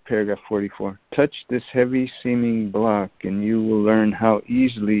this is paragraph 44. Touch this heavy-seeming block, and you will learn how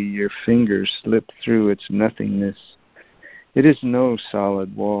easily your fingers slip through its nothingness. It is no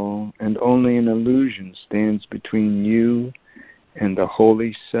solid wall, and only an illusion stands between you and the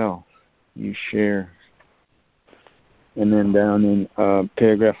holy self you share. And then down in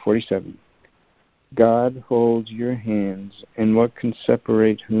paragraph 47. God holds your hands, and what can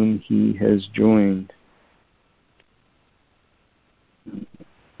separate whom he has joined?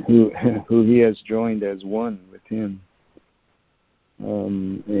 Who he has joined as one with him.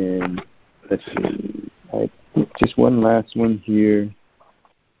 And let's see, just one last one here.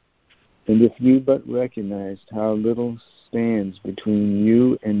 And if you but recognized how little stands between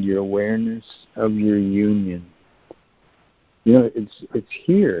you and your awareness of your union. It's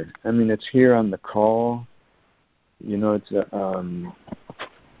here. I mean, it's here on the call.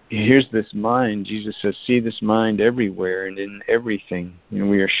 Here's this mind. Jesus says, see this mind everywhere and in everything.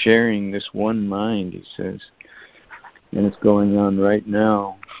 We are sharing this one mind, he says. And it's going on right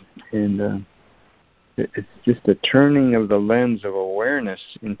now. And it's just a turning of the lens of awareness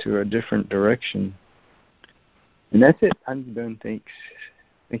into a different direction. And that's it. I'm done. Thanks.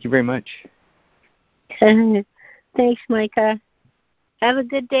 Thank you very much. Thanks, Micah. Have a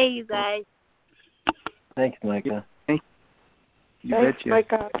good day, you guys. Thanks, Micah. Thanks,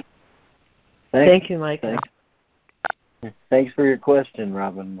 Micah. Thank you, Micah. Thanks for your question,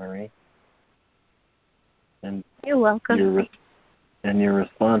 Robin Marie. And you're welcome. Your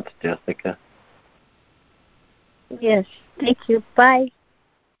response, Jessica. Yes, thank you. Bye.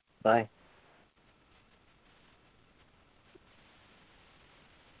 Bye.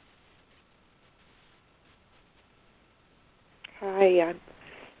 Hi,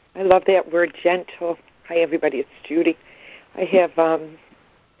 I love that word, gentle. Hi, everybody. It's Judy. I have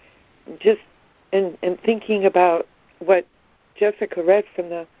just in thinking about what Jessica read from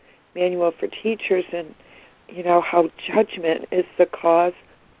the Manual for Teachers, and how judgment is the cause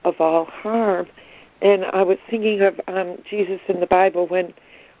of all harm. And I was thinking of Jesus in the Bible when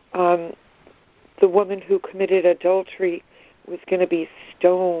the woman who committed adultery was going to be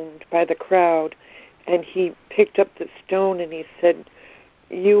stoned by the crowd, and he picked up the stone and he said,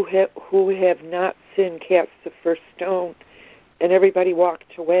 "You who have not sinned, cast the first stone." And everybody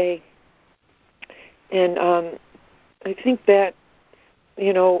walked away. And I think that,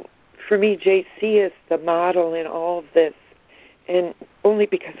 for me, JC is the model in all of this. And only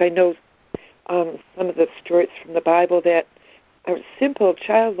because I know some of the stories from the Bible that are simple,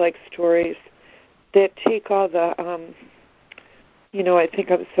 childlike stories that take all the, I think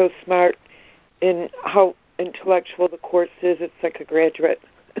I'm so smart in how intellectual the course is. It's like a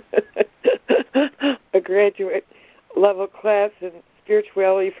graduate level class in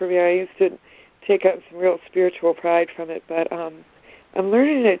spirituality for me. I used to take on some real spiritual pride from it, but I'm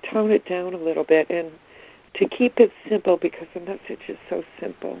learning to tone it down a little bit and to keep it simple, because the message is so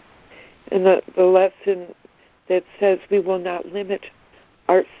simple. And the lesson that says we will not limit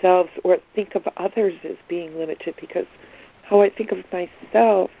ourselves or think of others as being limited, because how I think of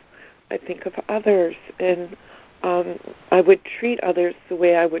myself, I think of others, and I would treat others the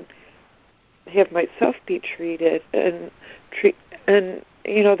way I would have myself be treated, and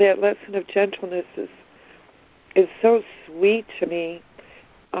that lesson of gentleness is so sweet to me.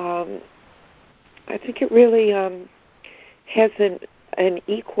 I think it really has an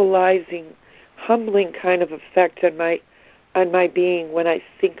equalizing, humbling kind of effect on my being when I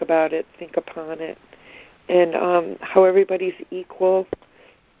think about it, think upon it, and how everybody's equal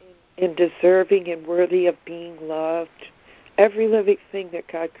and deserving and worthy of being loved. Every living thing that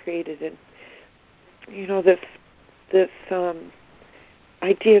God created, and this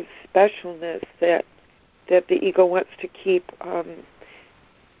idea of specialness that the ego wants to keep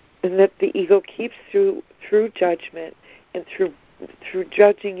and that the ego keeps through judgment and through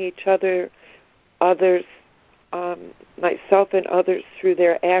judging each other, others, myself and others through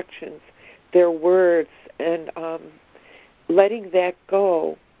their actions, their words, and letting that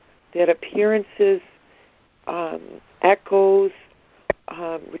go, that appearances, echoes,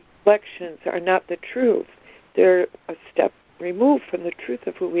 reflections are not the truth. They're a step removed from the truth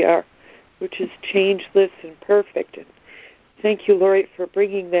of who we are, which is changeless and perfect. And thank you, Lori, for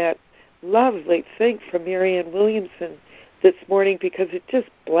bringing that lovely thing from Marianne Williamson this morning, because it just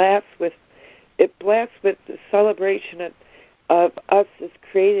blasts with the celebration of us as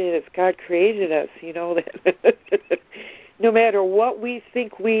created as God created us. You know, that no matter what we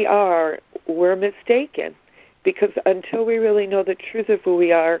think we are, we're mistaken, because until we really know the truth of who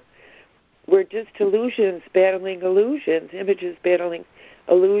we are, we're just illusions battling illusions, images battling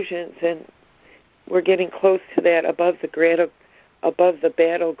illusions, and we're getting close to that above the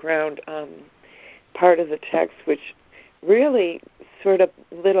battleground part of the text, which really sort of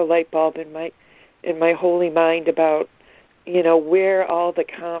lit a light bulb in my holy mind about, you know, where all the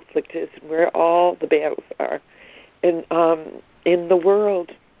conflict is and where all the battles are, and in the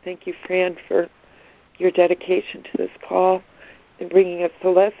world. Thank you, Fran, for your dedication to this call and bringing us the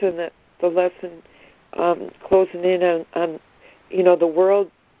lesson closing in on, you know, the world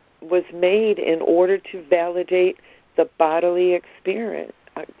was made in order to validate the bodily experience,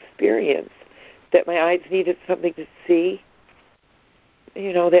 that my eyes needed something to see.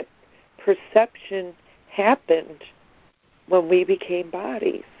 You know, that perception happened when we became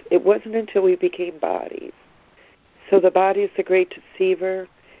bodies. It wasn't until we became bodies. So the body is the great deceiver.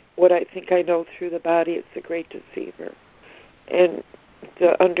 What I think I know through the body is the great deceiver. And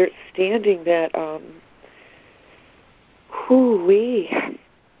the understanding that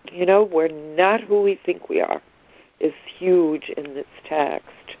we're not who we think we are is huge in this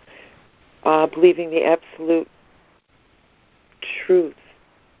text. Believing the absolute truth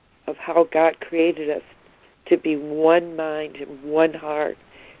of how God created us to be one mind and one heart.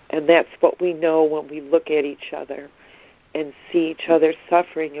 And that's what we know when we look at each other and see each other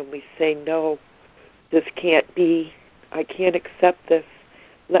suffering, and we say, no, this can't be. I can't accept this.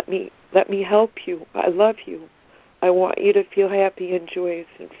 Let me help you. I love you. I want you to feel happy and joyous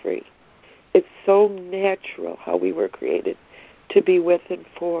and free. It's so natural how we were created to be with and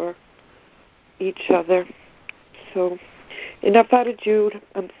for each other. So enough out of Jude.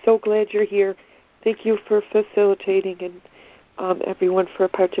 I'm so glad you're here. Thank you for facilitating, and everyone for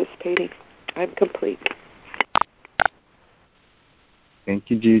participating. I'm complete.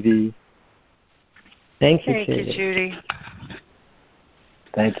 Thank you, Judy. Thank you, Thank Judy. you, Judy.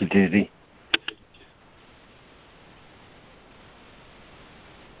 Thank you, Judy.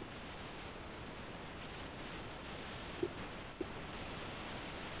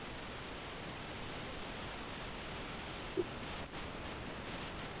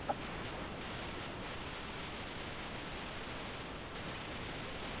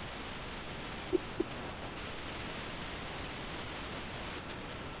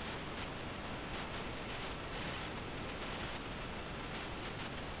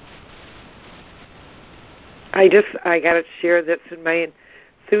 I got to share this in my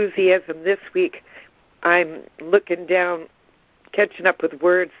enthusiasm this week. I'm looking down, catching up with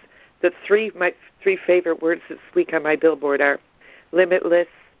words. My three favorite words this week on my billboard are limitlessness,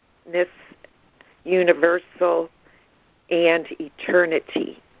 universal, and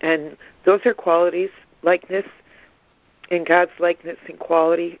eternity. And those are qualities, likeness, in God's likeness and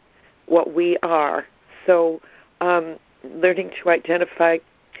quality, what we are. So learning to identify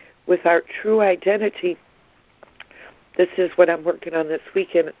with our true identity. This is what I'm working on this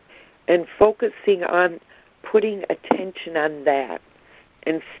weekend, and focusing on putting attention on that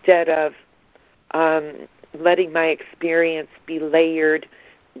instead of letting my experience be layered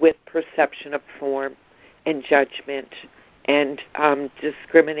with perception of form and judgment and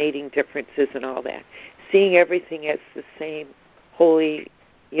discriminating differences and all that. Seeing everything as the same, holy,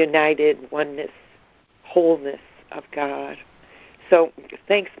 united oneness, wholeness of God. So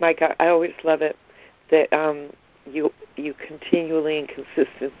thanks, Mike. I always love it that you continually and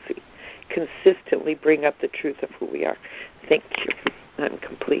consistently bring up the truth of who we are. Thank you. I'm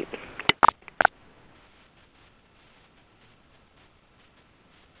complete.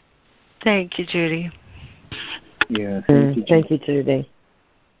 Thank you, Judy. Yeah, thank you, Judy. Thank you, Judy.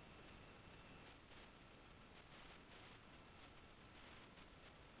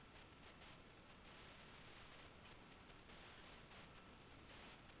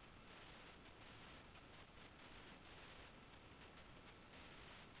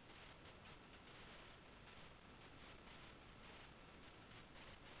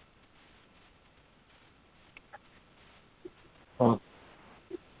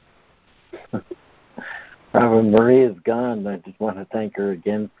 Maria's gone. I just want to thank her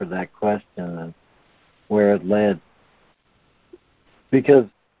again for that question and where it led. Because,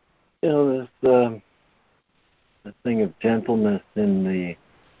 this thing of gentleness and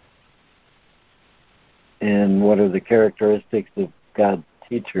what are the characteristics of God's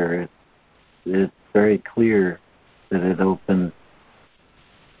teacher, it's very clear that it opens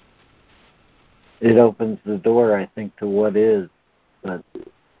the door, I think, to what is. But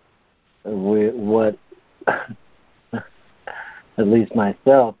what, at least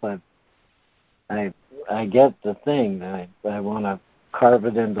myself, I get the thing. I want to carve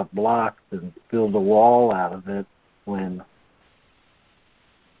it into blocks and build a wall out of it when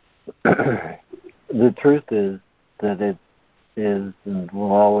the truth is that it is and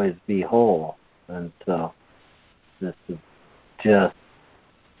will always be whole. And so this is just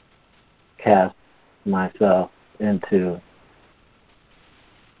cast myself into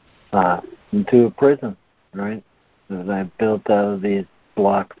a prison, right? That I built out of these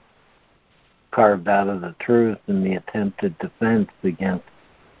blocks carved out of the truth and the attempted defense against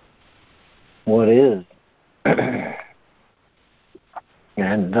what is.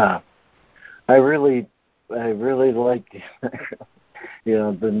 And I really like,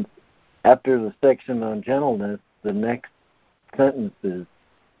 after the section on gentleness, the next sentence is,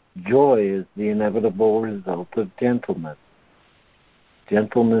 joy is the inevitable result of gentleness.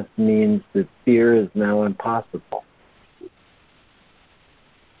 Gentleness means that fear is now impossible.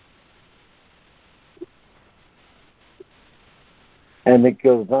 And it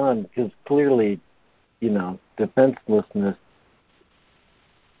goes on because clearly, defenselessness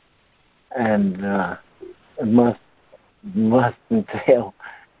and must entail,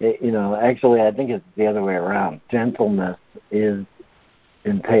 actually I think it's the other way around. Gentleness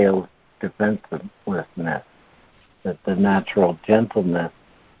entails defenselessness. That the natural gentleness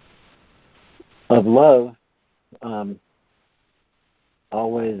of love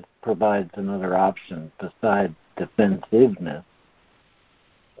always provides another option besides defensiveness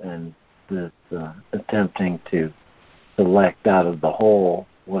and this attempting to select out of the whole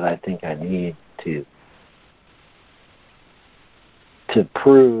what I think I need to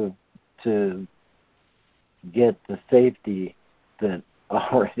prove to get the safety that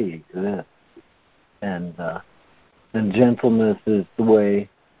already exists. And gentleness is the way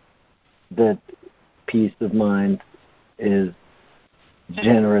that peace of mind is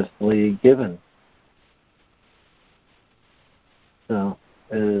generously given. So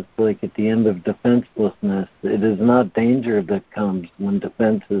it's like at the end of defenselessness, it is not danger that comes when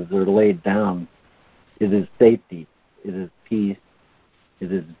defenses are laid down. It is safety. It is peace.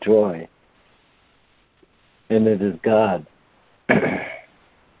 It is joy. And it is God.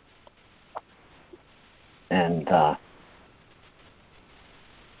 And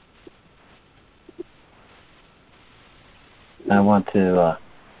I want to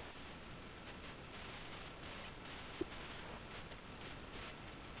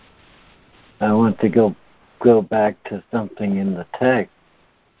go back to something in the text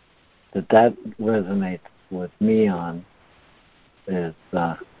that resonates with me on is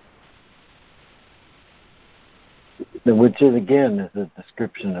which is again is a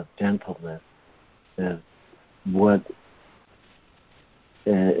description of gentleness, is what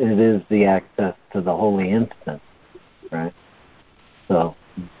it is, the access to the holy instant, right? So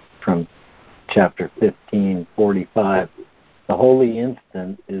from chapter 15:45, the holy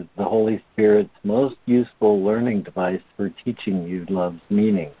instant is the Holy Spirit's most useful learning device for teaching you love's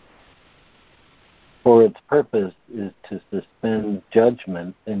meaning. For its purpose is to suspend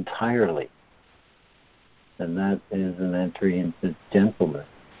judgment entirely. And that is an entry into gentleness.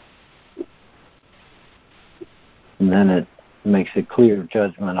 And then it makes it clear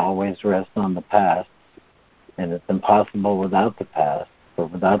judgment always rests on the past, and it's impossible without the past. But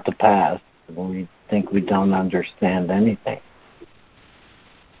without the past, we think we don't understand anything.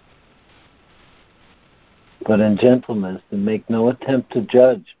 But in gentleness, and make no attempt to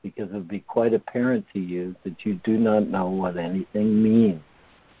judge, because it will be quite apparent to you that you do not know what anything means.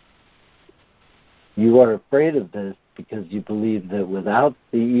 You are afraid of this because you believe that without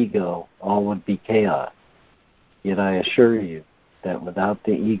the ego, all would be chaos. Yet I assure you that without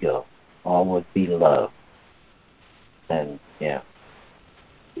the ego, all would be love. And,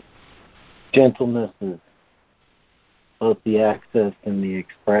 gentleness is both the access and the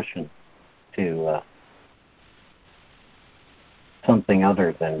expression to something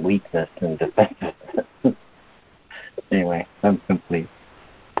other than weakness and defensiveness. Anyway, I'm complete.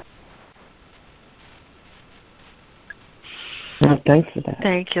 Well, thanks for that.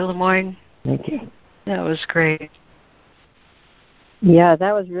 Thank you, Lemoyne. Thank you. That was great. Yeah,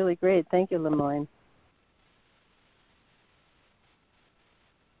 that was really great. Thank you, Lemoyne.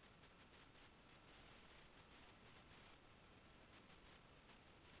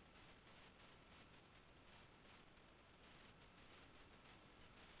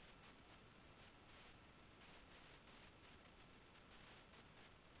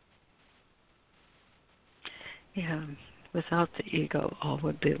 Yeah, without the ego, all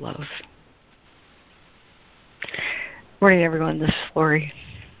would be love. Morning, everyone. This is Lori.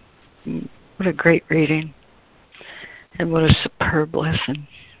 What a great reading, and what a superb lesson.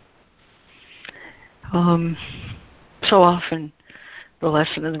 So often, the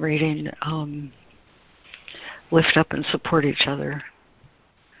lesson and the reading lift up and support each other.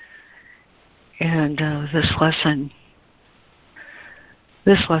 And this lesson,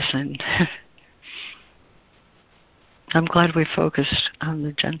 I'm glad we focused on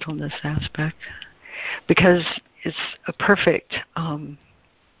the gentleness aspect, because it's a perfect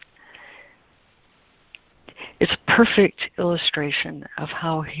illustration of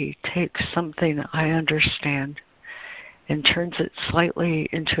how he takes something I understand and turns it slightly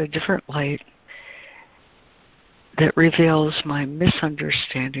into a different light that reveals my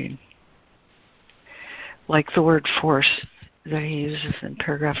misunderstanding. Like the word force that he uses in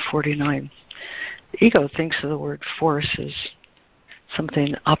paragraph 49. The ego thinks of the word force as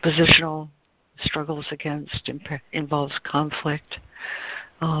something oppositional, struggles against, involves conflict.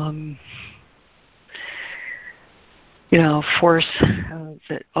 Force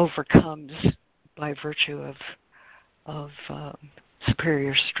that overcomes by virtue of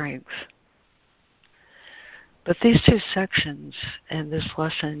superior strength. But these two sections and this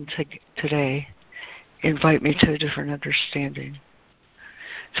lesson today invite me to a different understanding,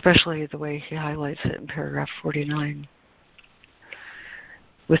 especially the way he highlights it in paragraph 49.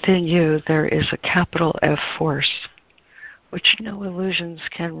 Within you there is a capital F force, which no illusions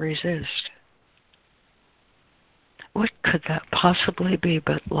can resist. What could that possibly be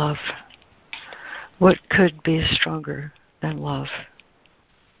but love? What could be stronger than love?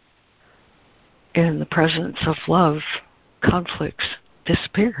 In the presence of love, conflicts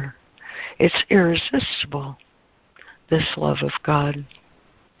disappear. It's irresistible, this love of God.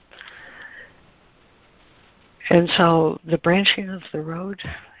 And so the branching of the road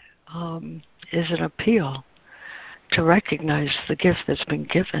is an appeal to recognize the gift that's been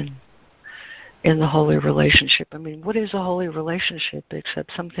given in the holy relationship. I mean, what is a holy relationship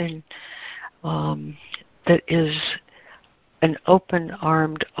except something that is an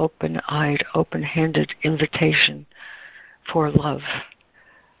open-armed, open-eyed, open-handed invitation for love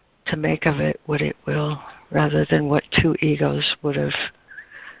to make of it what it will, rather than what two egos would have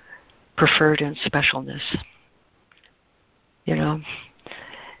preferred in specialness.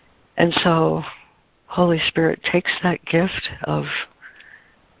 And so Holy Spirit takes that gift of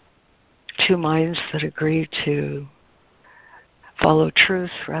two minds that agree to follow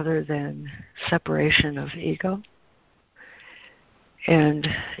truth rather than separation of ego, and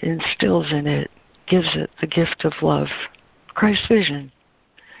instills in it, gives it the gift of love. Christ's vision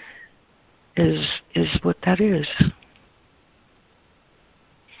is what that is.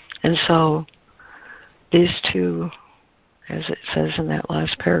 And so these two, as it says in that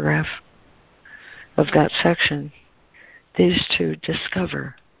last paragraph of that section, these two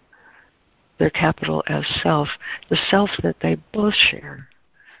discover their capital S self, the self that they both share,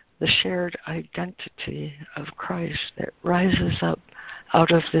 the shared identity of Christ that rises up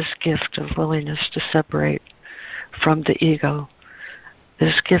out of this gift of willingness to separate from the ego,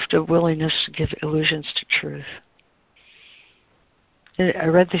 this gift of willingness to give illusions to truth. I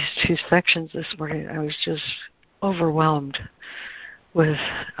read these two sections this morning. I was just overwhelmed with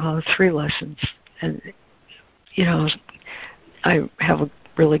 3 lessons. And, I have a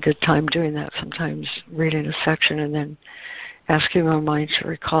really good time doing that sometimes, reading a section and then asking my mind to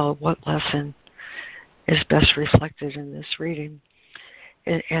recall what lesson is best reflected in this reading.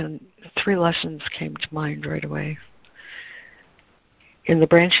 And 3 lessons came to mind right away. In the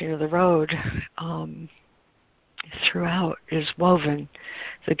branching of the road, throughout is woven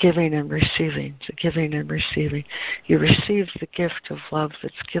the giving and receiving, the giving and receiving. You receive the gift of love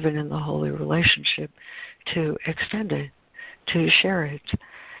that's given in the holy relationship to extend it, to share it,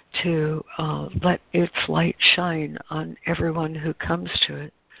 to let its light shine on everyone who comes to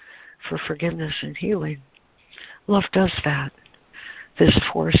it for forgiveness and healing. Love does that. This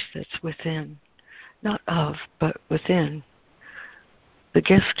force that's within, not of, but within, the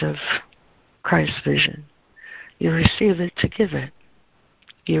gift of Christ's vision. You receive it to give it.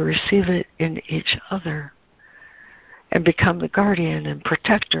 You receive it in each other and become the guardian and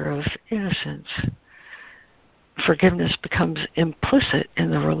protector of innocence. Forgiveness becomes implicit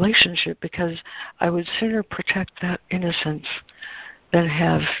in the relationship because I would sooner protect that innocence than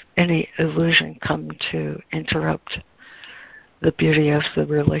have any illusion come to interrupt the beauty of the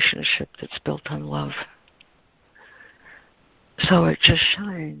relationship that's built on love. So it just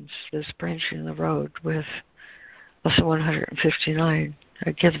shines, this branching in the road, with lesson 159.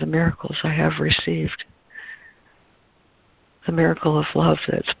 I give the miracles I have received. the miracle of love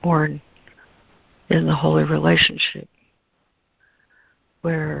that's born in the holy relationship,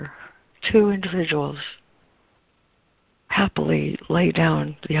 where two individuals happily lay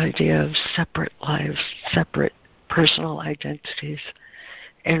down the idea of separate lives, separate personal identities,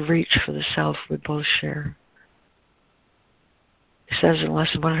 and reach for the self we both share. He says in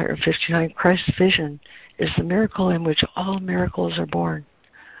Lesson 159, Christ's vision is the miracle in which all miracles are born.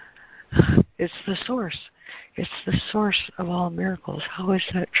 It's the source. It's the source of all miracles. How is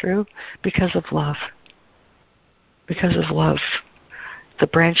that true? Because of love. Because of love. The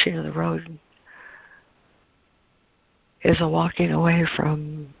branching of the road is a walking away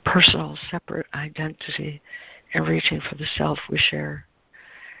from personal, separate identity and reaching for the self we share.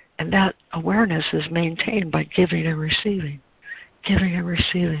 And that awareness is maintained by giving and receiving. Giving and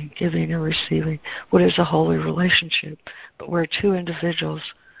receiving, giving and receiving. What is a holy relationship? But where two individuals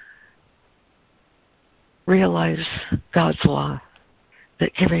realize God's law,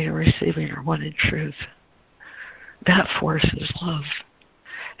 that giving and receiving are one in truth. That force is love.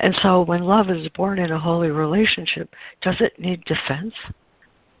 And so when love is born in a holy relationship, does it need defense?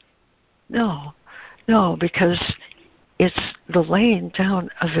 No, because it's the laying down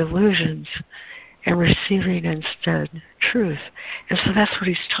of illusions and receiving instead truth. And so that's what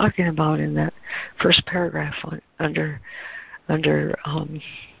he's talking about in that first paragraph under the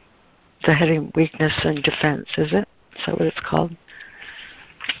heading weakness and defense, is it? Is that what it's called?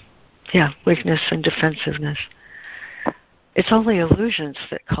 Yeah, weakness and defensiveness. It's only illusions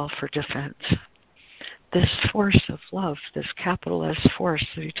that call for defense. This force of love, this capital S force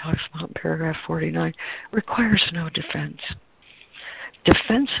that he talks about in paragraph 49, requires no defense.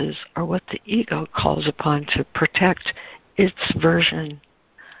 Defenses are what the ego calls upon to protect its version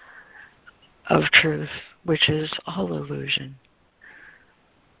of truth, which is all illusion.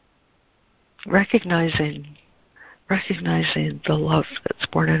 Recognizing the love that's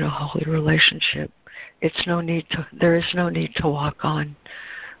born in a holy relationship, there is no need to walk on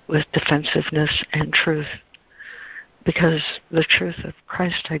with defensiveness and truth, because the truth of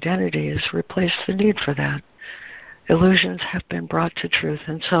Christ's identity has replaced the need for that. Illusions have been brought to truth.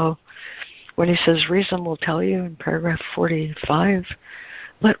 And so when he says reason will tell you in paragraph 45,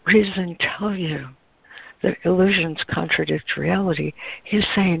 let reason tell you that illusions contradict reality. He's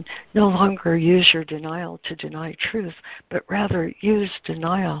saying no longer use your denial to deny truth, but rather use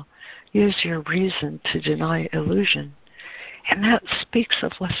your reason to deny illusion. And that speaks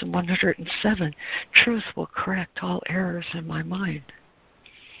of Lesson 107. Truth will correct all errors in my mind.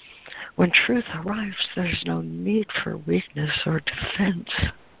 When truth arrives, there's no need for weakness or defense.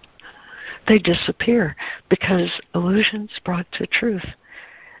 They disappear because illusions brought to truth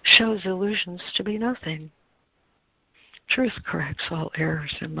shows illusions to be nothing. Truth corrects all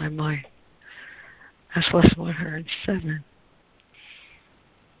errors in my mind. That's Lesson 107.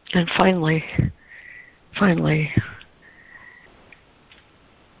 And finally,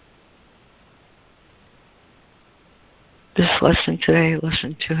 this lesson today,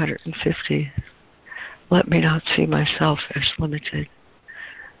 Lesson 250, let me not see myself as limited.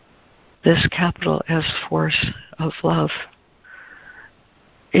 This capital S force of love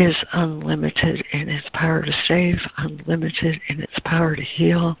is unlimited in its power to save, unlimited in its power to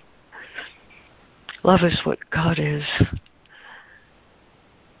heal. Love is what God is.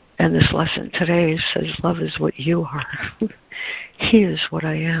 And this lesson today says love is what you are. He is what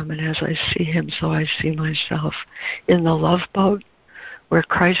I am, and as I see him, so I see myself. In the love boat, where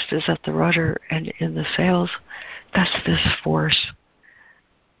Christ is at the rudder and in the sails, that's this force.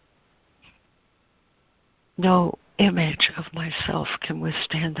 No image of myself can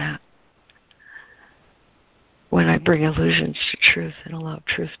withstand that. When I bring illusions to truth and allow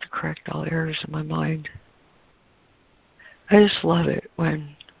truth to correct all errors in my mind. I just love it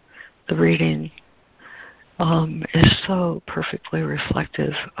when the reading is so perfectly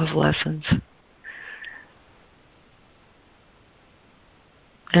reflective of lessons.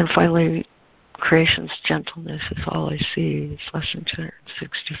 And finally, creation's gentleness is all I see. It's Lesson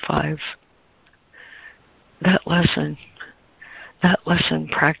 265. That lesson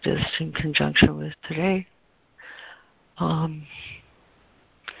practiced in conjunction with today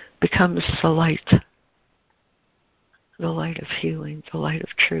becomes the light of healing, the light of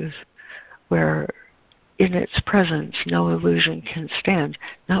truth, where in its presence no illusion can stand,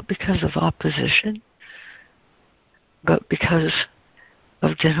 not because of opposition, but because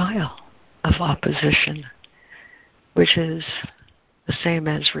of denial of opposition, which is the same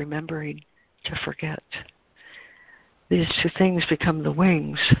as remembering to forget. These two things become the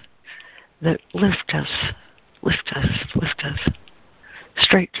wings that lift us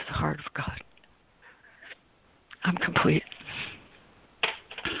straight to the heart of God. I'm complete.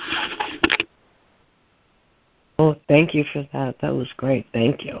 Oh, thank you for that. That was great.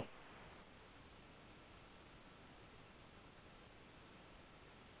 Thank you.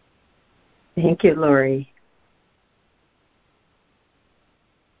 Thank you, Lori.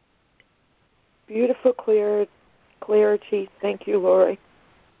 Beautiful clarity. Thank you, Lori.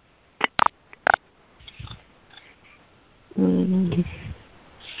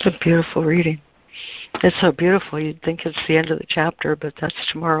 It's a beautiful reading. It's so beautiful. You'd think it's the end of the chapter, but that's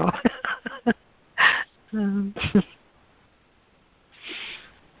tomorrow.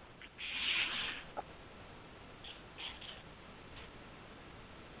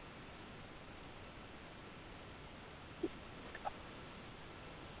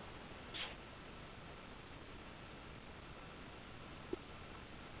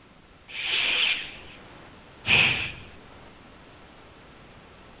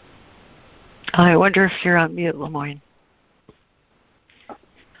 I wonder if you're on mute, Lemoyne.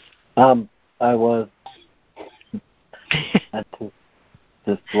 I was. I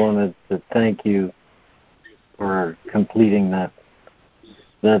just wanted to thank you for completing that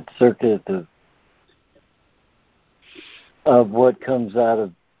circuit of what comes out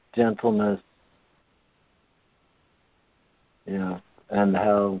of gentleness, and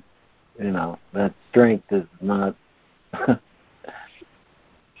how, that strength is not,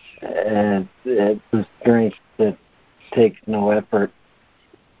 and it's a strength that takes no effort,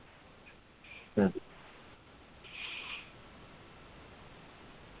 that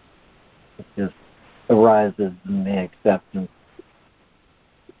it just arises in the acceptance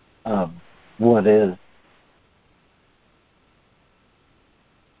of what is.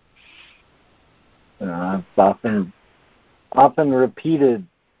 I've often repeated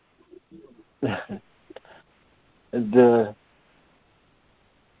the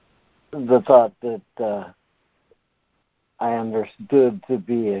thought that I understood to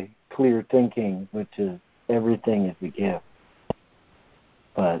be a clear thinking, which is everything is a gift.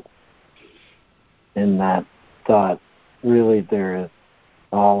 But in that thought, really there is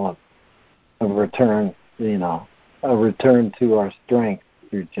all of a return, a return to our strength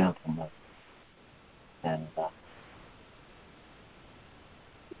through gentleness. And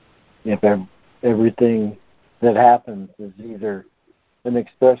if everything that happens is either an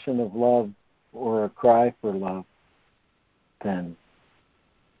expression of love or a cry for love, then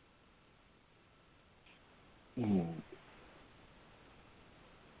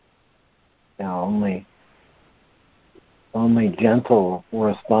only gentle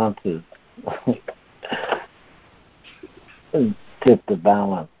responses tip the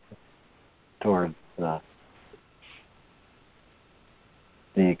balance towards the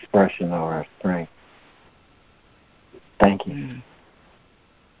expression of our strength. Thank you.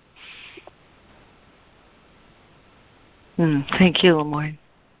 Thank you, Lemoyne.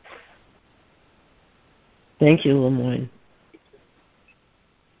 Thank you, Lemoyne.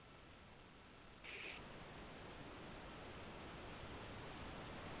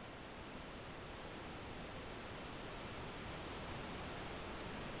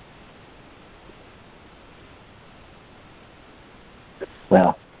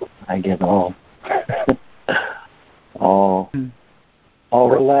 Well, I get all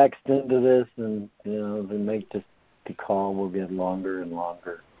relaxed into this, and the call will get longer and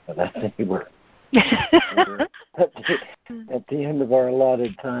longer. But I think we're at the end of our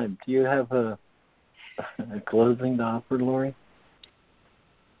allotted time. Do you have a closing to offer, Lori?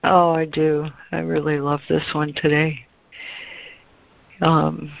 Oh, I do. I really love this one today.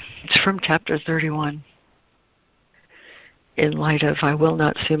 It's from chapter 31. In light of, I will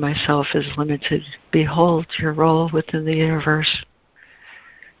not see myself as limited. Behold, your role within the universe.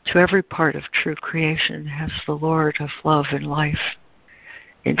 To every part of true creation has the Lord of love and life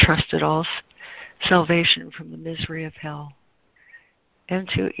entrusted all salvation from the misery of hell. And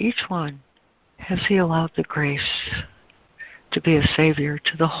to each one has he allowed the grace to be a savior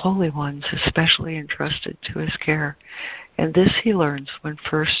to the holy ones, especially entrusted to his care. And this he learns when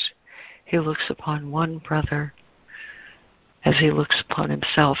first he looks upon one brother, as he looks upon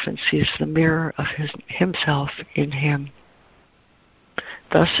himself and sees the mirror of himself in him.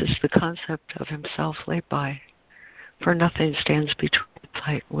 Thus is the concept of himself laid by, for nothing stands between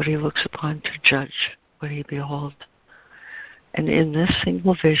sight what he looks upon to judge what he beholds. And in this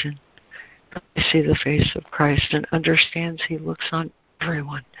single vision, he sees the face of Christ and understands he looks on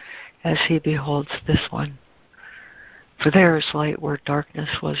everyone as he beholds this one. For there is light where darkness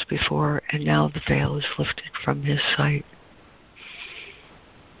was before, and now the veil is lifted from his sight.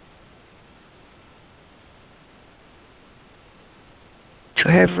 To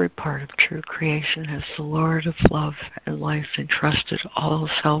every part of true creation has the Lord of love and life entrusted all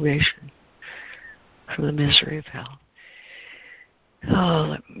salvation from the misery of hell. Oh,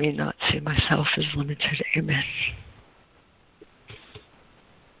 let me not see myself as limited. Amen.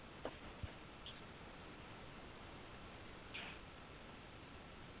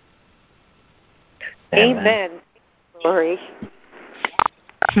 Amen. Glory.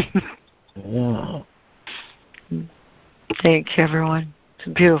 Yeah. Thank you, everyone. It's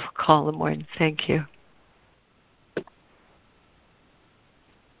a beautiful call in the morning. Thank you.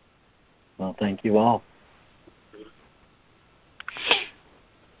 Well, thank you all.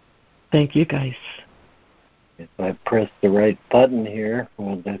 Thank you, guys. If I press the right button here,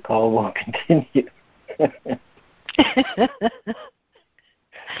 well, the call will continue.